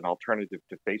 and it's an alternative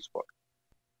to Facebook.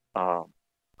 Um,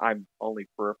 I'm only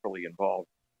peripherally involved,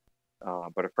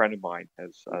 but a friend of mine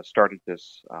has started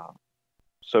this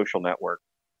social network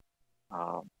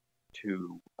um,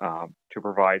 to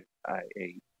provide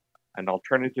an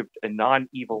alternative, a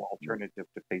non-evil alternative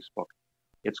to Facebook.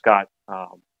 It's got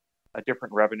a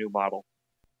different revenue model.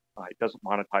 It doesn't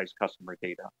monetize customer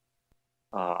data,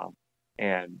 um,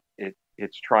 and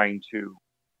it's trying to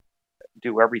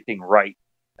do everything right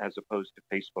as opposed to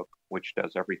Facebook, which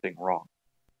does everything wrong.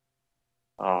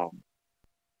 Um,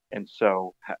 and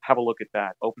so have a look at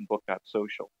that.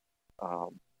 Openbook.social.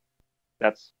 Um,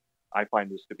 that's I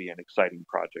find this to be an exciting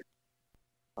project,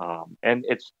 and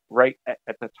it's right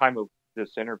at the time of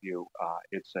this interview.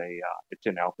 It's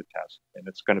in alpha test, and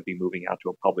it's going to be moving out to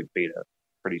a public beta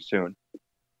pretty soon.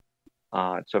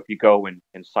 So if you go and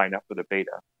sign up for the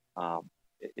beta,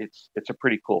 it's a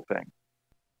pretty cool thing.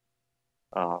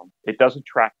 It doesn't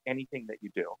track anything that you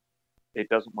do. It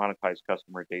doesn't monetize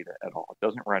customer data at all. It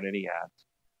doesn't run any ads.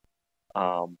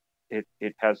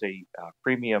 It has a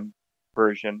premium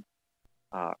version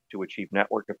to achieve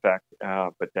network effect,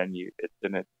 but then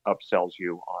it upsells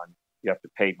you on you have to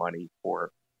pay money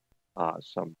for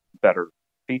some better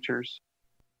features.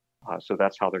 So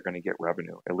that's how they're going to get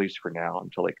revenue, at least for now,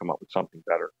 until they come up with something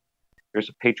better. There's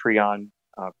a Patreon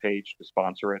page to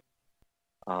sponsor it.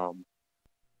 Um,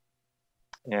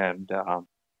 and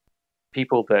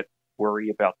people that worry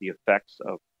about the effects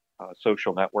of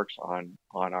social networks on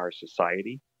our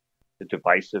society, the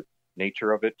divisive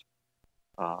nature of it,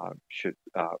 should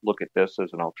look at this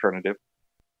as an alternative.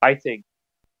 I think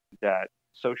that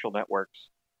social networks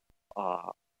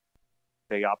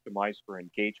they optimize for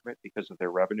engagement because of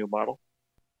their revenue model,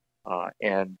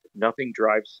 and nothing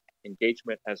drives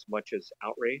engagement as much as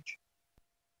outrage,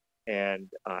 and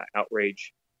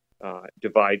outrage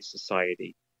divides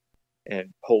society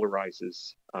and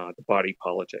polarizes the body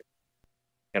politic,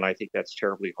 and I think that's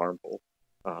terribly harmful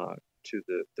to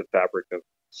the fabric of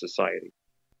society.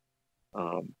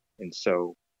 And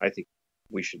so I think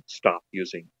we should stop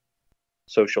using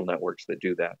social networks that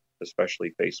do that,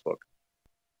 especially Facebook,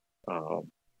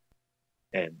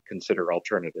 and consider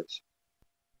alternatives.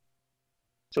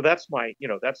 So that's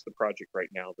the project right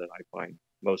now that I find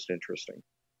most interesting.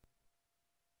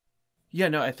 Yeah,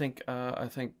 no, I think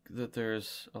that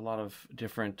there's a lot of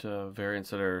different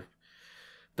variants that are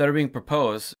being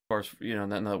proposed. Of course, now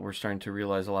that we're starting to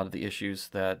realize a lot of the issues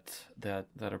that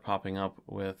are popping up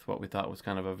with what we thought was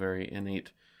kind of a very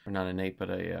innate, or not innate, but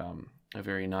a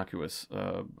very innocuous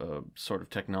sort of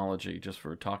technology just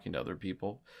for talking to other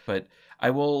people. But I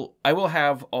will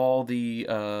have all the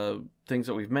things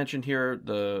that we've mentioned here,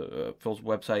 the Phil's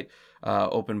website,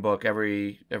 open book,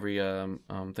 every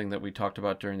thing that we talked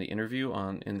about during the interview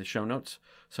in the show notes.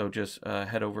 So just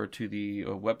head over to the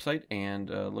website and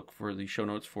look for the show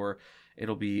notes for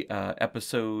it'll be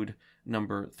episode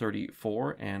number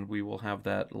 34, and we will have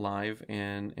that live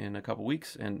in a couple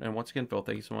weeks. And once again, Phil,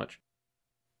 thank you so much.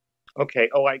 Okay.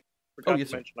 Oh, I Oh, forgot yes,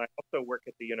 to sir. mention I also work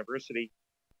at the university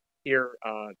here,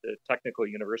 the Technical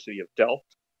University of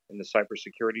Delft in the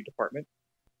cybersecurity department.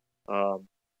 Um,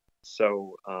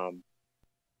 So,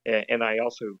 and I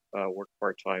also work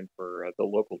part-time for the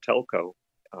local telco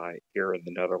here in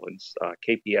the Netherlands,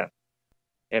 KPN.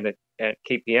 And at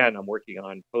KPN, I'm working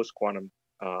on post-quantum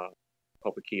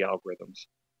public key algorithms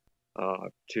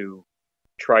to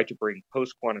try to bring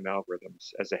post-quantum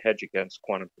algorithms as a hedge against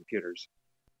quantum computers,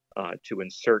 to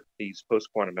insert these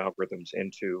post-quantum algorithms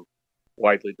into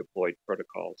widely deployed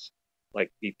protocols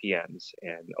like VPNs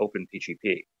and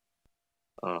OpenPGP.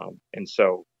 And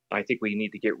so I think we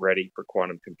need to get ready for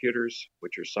quantum computers,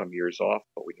 which are some years off,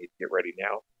 but we need to get ready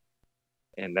now.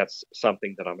 And that's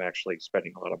something that I'm actually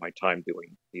spending a lot of my time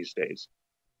doing these days.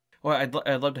 Well,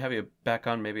 I'd love to have you back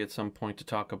on maybe at some point to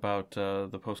talk about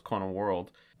the post-quantum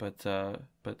world, but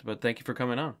thank you for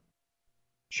coming on.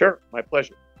 Sure, my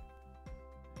pleasure.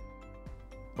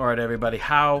 All right, everybody,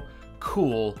 how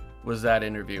cool was that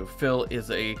interview? Phil is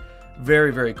a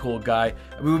very, very cool guy.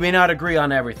 I mean, we may not agree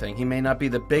on everything. He may not be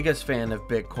the biggest fan of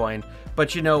Bitcoin,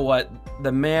 but you know what?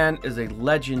 The man is a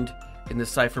legend in the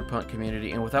cypherpunk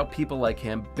community, and without people like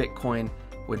him, Bitcoin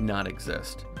would not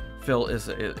exist. Phil is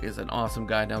an awesome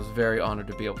guy, and I was very honored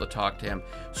to be able to talk to him.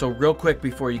 So real quick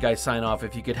before you guys sign off,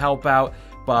 if you could help out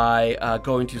by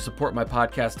going to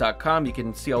supportmypodcast.com, you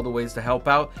can see all the ways to help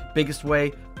out. Biggest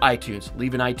way, iTunes.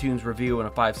 Leave an iTunes review and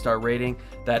a 5-star rating.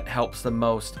 That helps the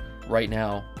most right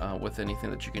now with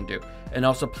anything that you can do. And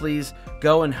also please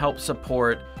go and help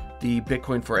support the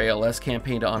Bitcoin for ALS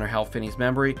campaign to honor Hal Finney's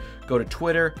memory. Go to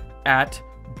Twitter at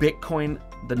Bitcoin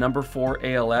 4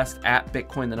 ALS, at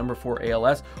Bitcoin 4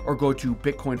 ALS, or go to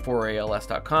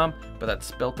bitcoin4als.com, but that's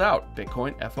spelt out,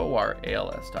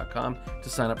 bitcoin4als.com, to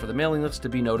sign up for the mailing list to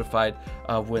be notified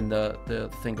of when the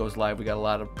thing goes live. We got a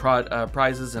lot of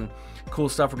prizes and cool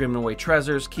stuff. We're giving away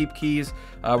treasures, keep keys.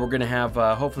 We're going to have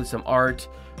hopefully some art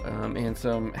and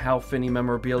some Hal Finney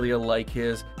memorabilia like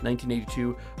his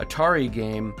 1982 Atari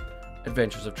game,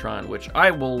 Adventures of Tron, which I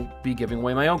will be giving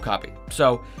away my own copy.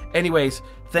 So anyways,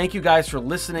 thank you guys for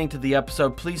listening to the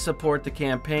episode. Please support the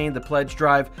campaign, the pledge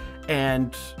drive,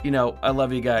 and I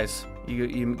love you guys.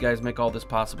 You guys make all this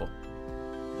possible.